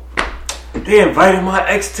 yo, they invited my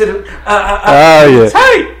ex to the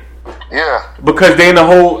tight? Yeah. Because they in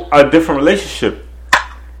a different relationship,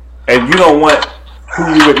 and you don't want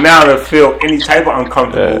who you with now to feel any type of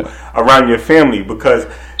uncomfortable around your family. Because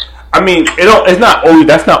I mean, that's not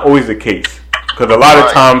always the case. Because a lot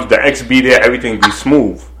of times the ex be there, everything be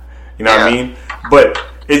smooth. You know what I mean? But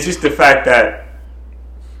it's just the fact that.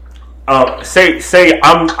 Say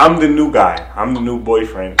I'm the new guy. I'm the new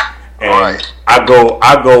boyfriend, and I go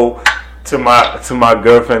to my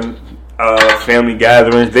girlfriend family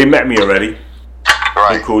gatherings. They met me already.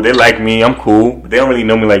 Right. They cool. They like me. I'm cool. They don't really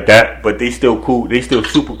know me like that, but they still cool. They still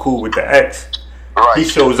super cool with the ex. Right. He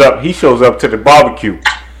shows up to the barbecue.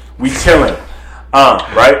 We chilling.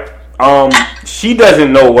 Right. She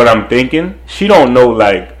doesn't know what I'm thinking. She don't know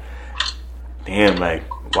damn,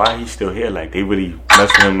 why he's still here? They really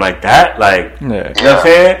messing him like that? You know what I'm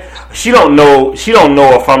saying? She don't know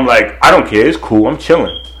if I'm I don't care, it's cool, I'm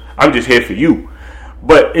chilling. I'm just here for you.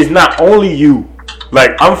 But it's not only you.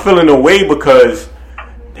 I'm feeling away because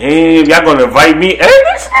damn, y'all gonna invite me and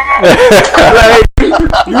this?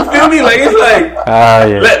 You feel me? It's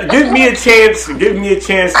give me a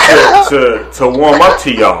chance to warm up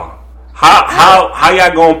to y'all. How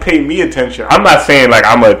y'all gonna pay me attention? I'm not saying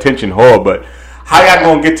I'm an attention whore, but how y'all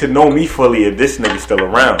gonna get to know me fully if this nigga's still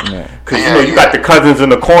around? Cause you got the cousins in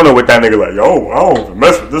the corner with that nigga yo, I don't even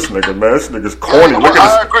mess with this nigga, man. This nigga's corny. Look at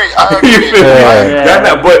this. I agree. You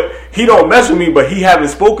feel me? But he don't mess with me, but he haven't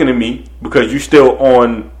spoken to me because you still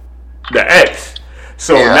on the ex.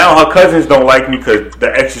 So now her cousins don't like me because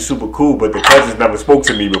the ex is super cool, but the cousins never spoke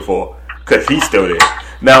to me before because he's still there.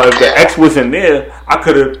 Now if the ex wasn't there, I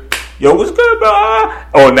could have. Yo, what's good, bro?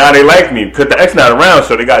 Oh, now they like me because the ex not around,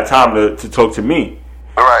 so they got time to talk to me.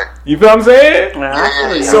 All right. You feel what I'm saying?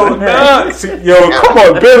 Yeah. So now, come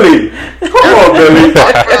on, Billy. Come on, Billy.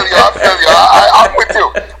 I feel you. I'm with you.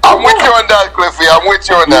 I'm with you on that, Cliffy. I'm with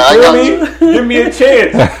you on that. Give me a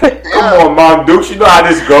chance. Come on, Mom Dukes. You know how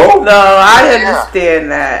this go? No, I understand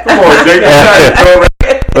that. Come on, Jake.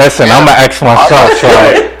 Listen, I'm an ex myself,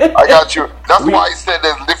 I got you. That's why I said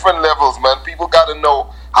there's different levels, man. People got to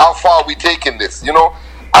know how far we taking this,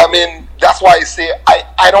 I mean, that's why I say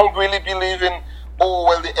I don't really believe in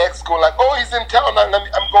the ex going he's in town and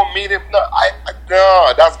I'm going to meet him. No,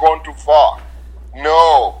 that's going too far.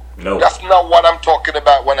 No, that's not what I'm talking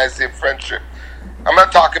about when I say friendship. I'm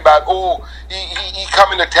not talking about he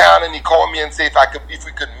come into town and he called me and say if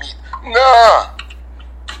we could meet. No,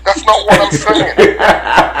 That's not what I'm saying.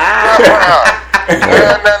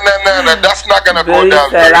 No, that's not gonna Billy go down.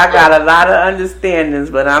 Said, I got a lot of understandings,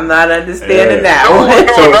 but I'm not understanding that one.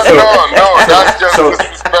 No, that's just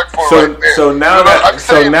disrespectful right there. So now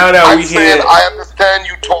that we hear, I understand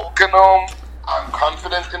you talking to him. I'm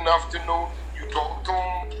confident enough to know you talk to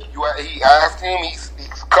him. He asked him. He's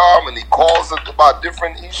calm and he calls about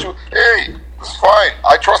different issues. Hey, it's fine.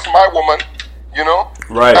 I trust my woman. You know,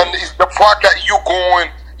 right? And it's the fact that you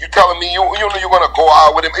telling me you know you're gonna go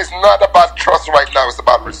out with him. It's not about trust right now. It's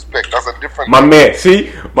about respect. That's a different. My man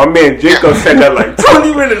Jacob said that like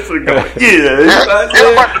 20 minutes ago.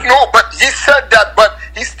 But he said that, but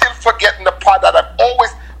he's still forgetting the part that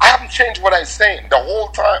I haven't changed what I'm saying the whole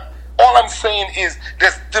time. All I'm saying is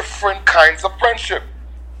there's different kinds of friendship.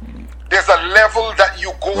 There's a level that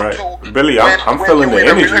you go to. Billy, I'm feeling the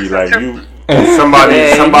energy like you. Somebody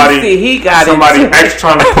ex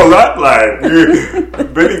trying to pull up like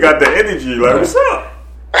Billy got the energy like what's up?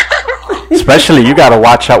 Especially you gotta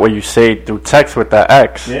watch out what you say through text with that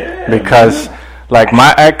ex, because like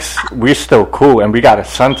my ex, we're still cool and we got a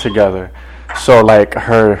son together. So like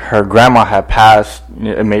her grandma had passed,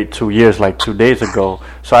 it made 2 years like 2 days ago.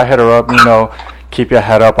 So I hit her up, keep your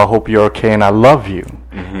head up. I hope you're okay and I love you.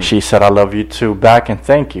 Mm-hmm. She said I love you too back and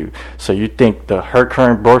thank you. So you think if her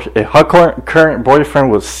current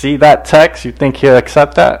boyfriend will see that text, you think he'll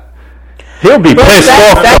accept that? He'll be pissed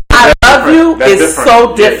off. I love you is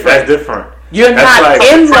so different. That's different. You're not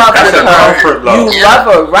in love with her. You love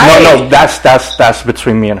her, right? No, that's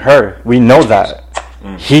between me and her. We know that.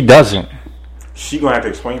 He doesn't. She gonna have to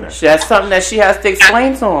explain that. That's something that she has to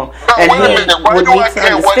explain to him. And wait a minute. Why do I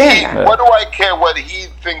care what do I care what he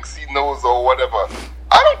thinks he knows or whatever?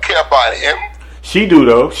 I don't care about him. She do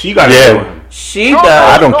though. She got to know him. She does.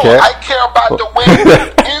 I don't care. I care about the way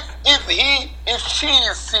if she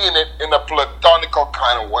is seeing it in a platonical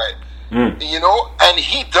kind of way, and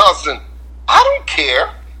he doesn't. I don't care.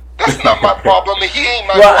 That's not my problem. He ain't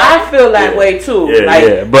my problem. I feel that way too.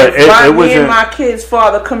 But it me and my kid's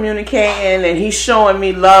father communicating, and he's showing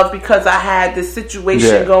me love because I had this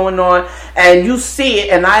situation going on, and you see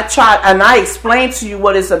it, and I explain to you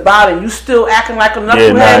what it's about, and you still acting like a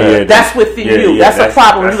knucklehead. That's within you. That's a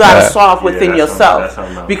problem you got to solve within yourself.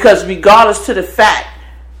 Because regardless to the fact,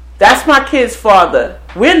 that's my kid's father.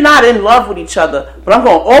 We're not in love with each other, but I'm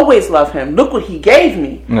going to always love him. Look what he gave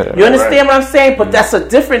me. You understand what I'm saying? But that's a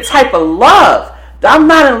different type of love. I'm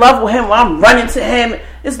not in love with him when I'm running to him.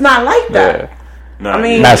 It's not like that. No, I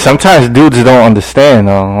mean, sometimes dudes don't understand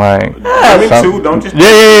though. Like women too, don't just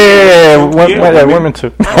women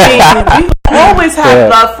too. I mean, we always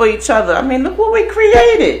have love for each other. I mean, look what we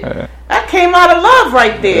created. That came out of love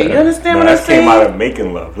right there. You understand what I'm saying? That came out of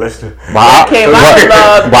making love. That came out of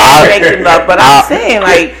love, making love. But I'm saying,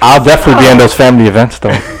 like, I'll definitely be in those family events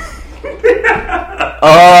though.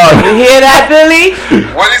 Oh, you hear that, Billy?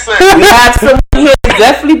 What did he say? We have someone here to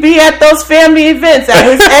definitely be at those family events, at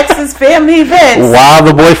his ex's family events. While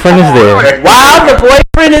the boyfriend is there.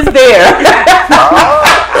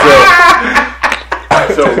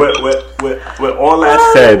 So with all that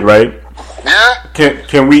said, right? Yeah.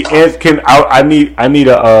 Can we answer? I need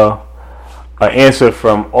a answer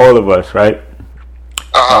from all of us, right?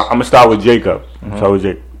 I'm gonna start with Jacob.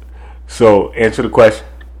 So answer the question.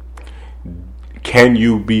 Can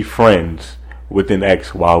you be friends with an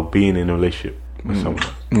ex while being in a relationship with someone?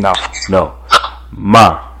 No.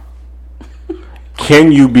 Ma,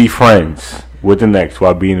 can you be friends with an ex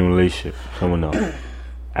while being in a relationship with someone else?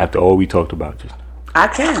 After all we talked about just now. I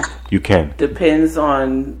can. You can. Depends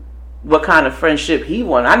on what kind of friendship he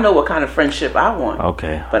wants. I know what kind of friendship I want.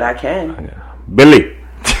 Okay. But I can. Billy.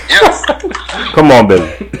 Yes. Come on,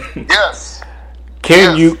 Billy. Yes.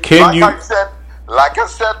 Can you? Like I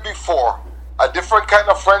said before, a different kind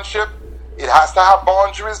of friendship. It has to have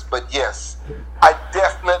boundaries, but yes, I'm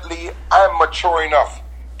mature enough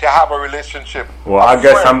to have a relationship. Well, I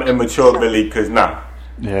guess I'm immature, Billy, because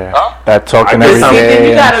that talking every day.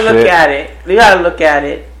 You gotta look at it. You gotta look at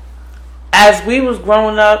it. As we was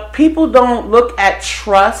growing up, people don't look at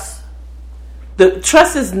trust. The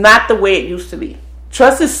trust is not the way it used to be.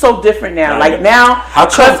 Trust is so different now.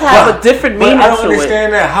 Trust has a different meaning to it. I don't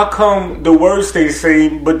understand that. How come the words stay the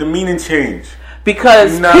same, but the meaning changed?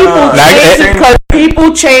 Because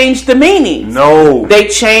people change the meanings. No. They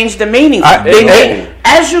change the meanings.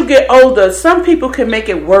 As you get older, some people can make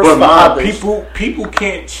it worse for others. People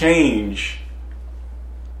can't change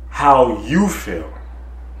how you feel,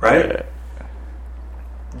 right? Yeah.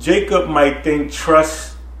 Jacob might think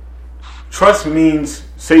trust means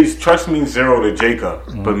zero to Jacob,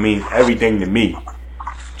 but means everything to me.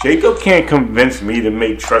 Jacob can't convince me to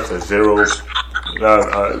make trust a zero.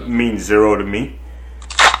 means zero to me.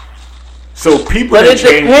 So people, but it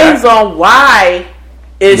depends on why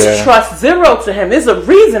is trust zero to him. There's a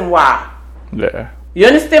reason why. Yeah. You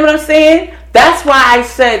understand what I'm saying? That's why I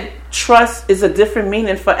said trust is a different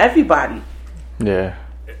meaning for everybody. Yeah.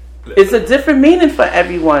 It's a different meaning for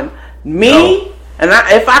everyone. Me, and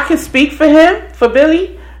if I can speak for him, for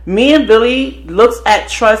Billy, me and Billy looks at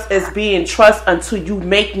trust as being trust until you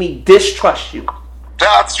make me distrust you.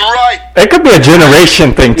 That's right. It could be a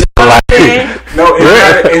generation thing too. No,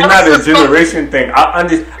 it's not a generation thing.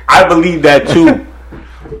 I believe that too.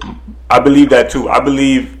 I believe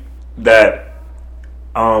that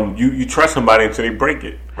you trust somebody until they break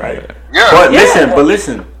it, right? Yeah. But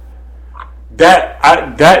listen.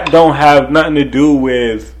 That don't have nothing to do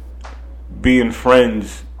with being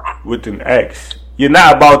friends with an ex. You're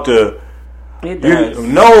not about to. It does.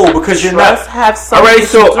 No, because you're trust not. Have something to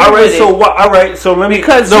do with it. So let me.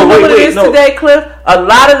 Because you know what it is today, Cliff. A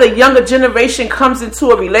lot of the younger generation comes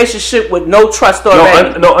into a relationship with no trust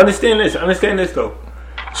already. No, understand this. Understand this though.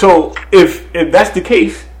 So if that's the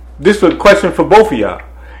case, this is a question for both of y'all.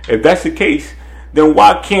 If that's the case, then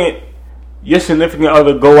why can't your significant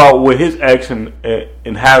other go out with his ex and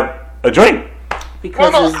have a drink?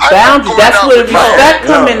 Because it's boundary. That's where the respect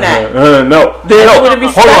come in at. No. That's where the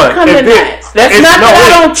respect come in at. That's not that I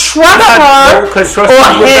don't trust her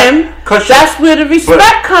or him. That's where the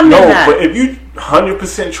respect come in at. But if you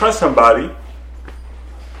 100% trust somebody.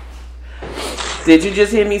 Did you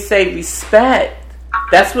just hear me say respect?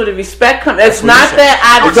 That's where the respect comes. It's not that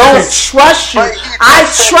I don't trust you. I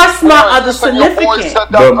trust my other significant.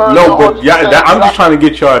 I'm just trying to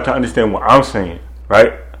get y'all to understand what I'm saying,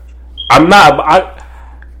 right? I'm not.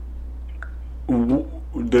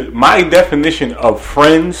 My definition of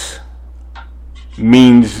friends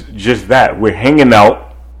means just that. We're hanging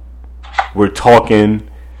out, we're talking,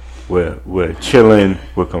 we're chilling,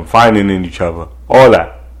 we're confiding in each other. All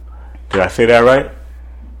that. Did I say that right?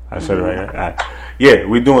 I said it right. Yeah,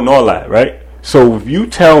 we're doing all that, right? So if you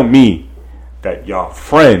tell me that y'all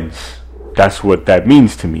friends, that's what that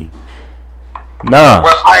means to me. Nah.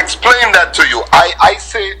 Well, I explained that to you. I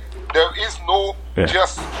say there is no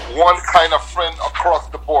just one kind of friend across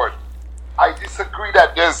the board. I disagree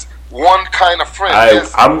that there's one kind of friend.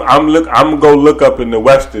 I'm gonna go look up in the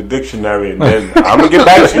Webster dictionary and then I'm gonna get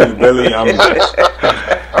back to you, Billy.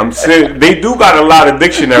 I'm serious. They do got a lot of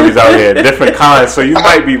dictionaries out here, different kinds. So you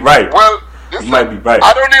might be right. Well, you might be right.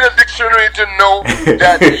 I don't need a dictionary to know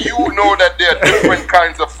that you know that there are different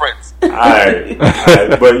kinds of friends. All right.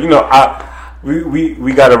 But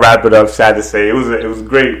we got to wrap it up. Sad to say, it was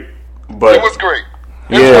great. But it was great.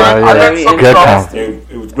 It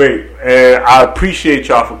was great, and I appreciate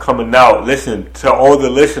y'all for coming out. Listen, to all the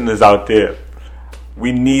listeners out there,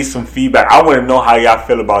 we need some feedback. I want to know how y'all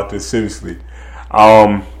feel about this. Seriously, we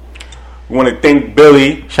want to thank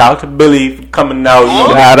Billy. Shout out to Billy for coming out.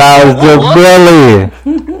 Shout out to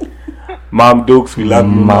Billy. Mom Dukes, we love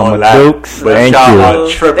you. Mama Dukes, thank you.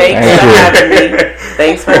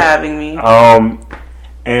 Thanks for having me.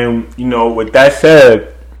 And with that said,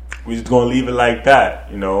 we're just gonna leave it like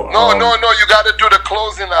that, No. You gotta do the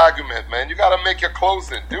closing argument, man. You gotta make your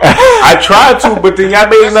closing. I tried to, but then y'all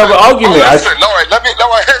made another argument. All right.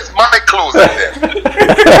 Here's my closing.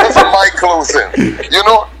 Then here's my closing.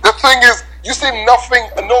 The thing is, you see, nothing,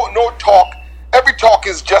 no talk. Every talk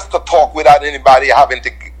is just a talk without anybody having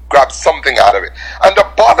to grab something out of it. And the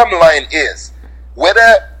bottom line is,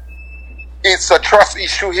 whether it's a trust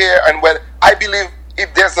issue here, and whether I believe.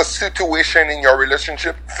 If there's a situation in your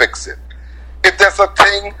relationship, fix it. If there's a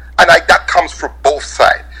thing, and that comes from both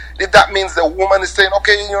sides. If that means the woman is saying,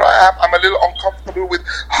 okay, I'm a little uncomfortable with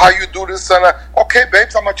how you do this, and okay,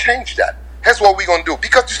 babes, I'm going to change that. Here's what we're going to do.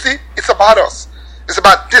 Because you see, it's about us. It's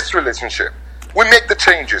about this relationship. We make the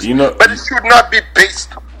changes. But it should not be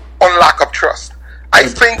based on lack of trust. I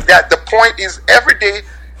think that the point is every day,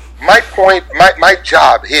 my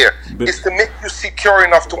job here is to make you secure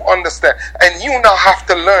enough to understand. And you now have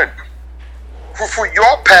to learn for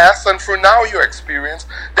your past and for now your experience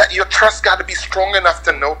that your trust got to be strong enough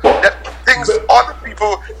to know that things other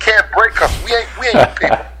people can't break us. We ain't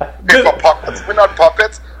paper puppets. We're not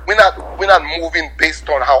puppets. We're not moving based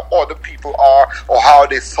on how other people are or how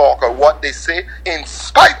they talk or what they say, in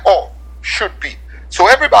spite of should be. So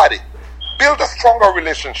everybody, build a stronger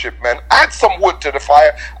relationship, man. Add some wood to the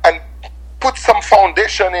fire and put some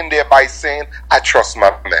foundation in there by saying, I trust my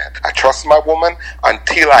man. I trust my woman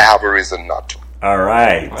until I have a reason not to. All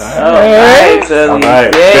right. All right,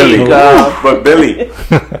 there you go. But Billy,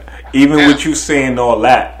 even with you saying all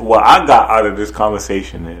that, what I got out of this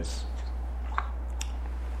conversation is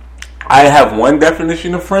I have one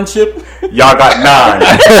definition of friendship. Y'all got 9.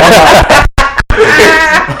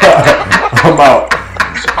 I'm out.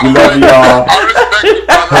 We love y'all. I respect you. We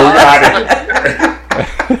got it.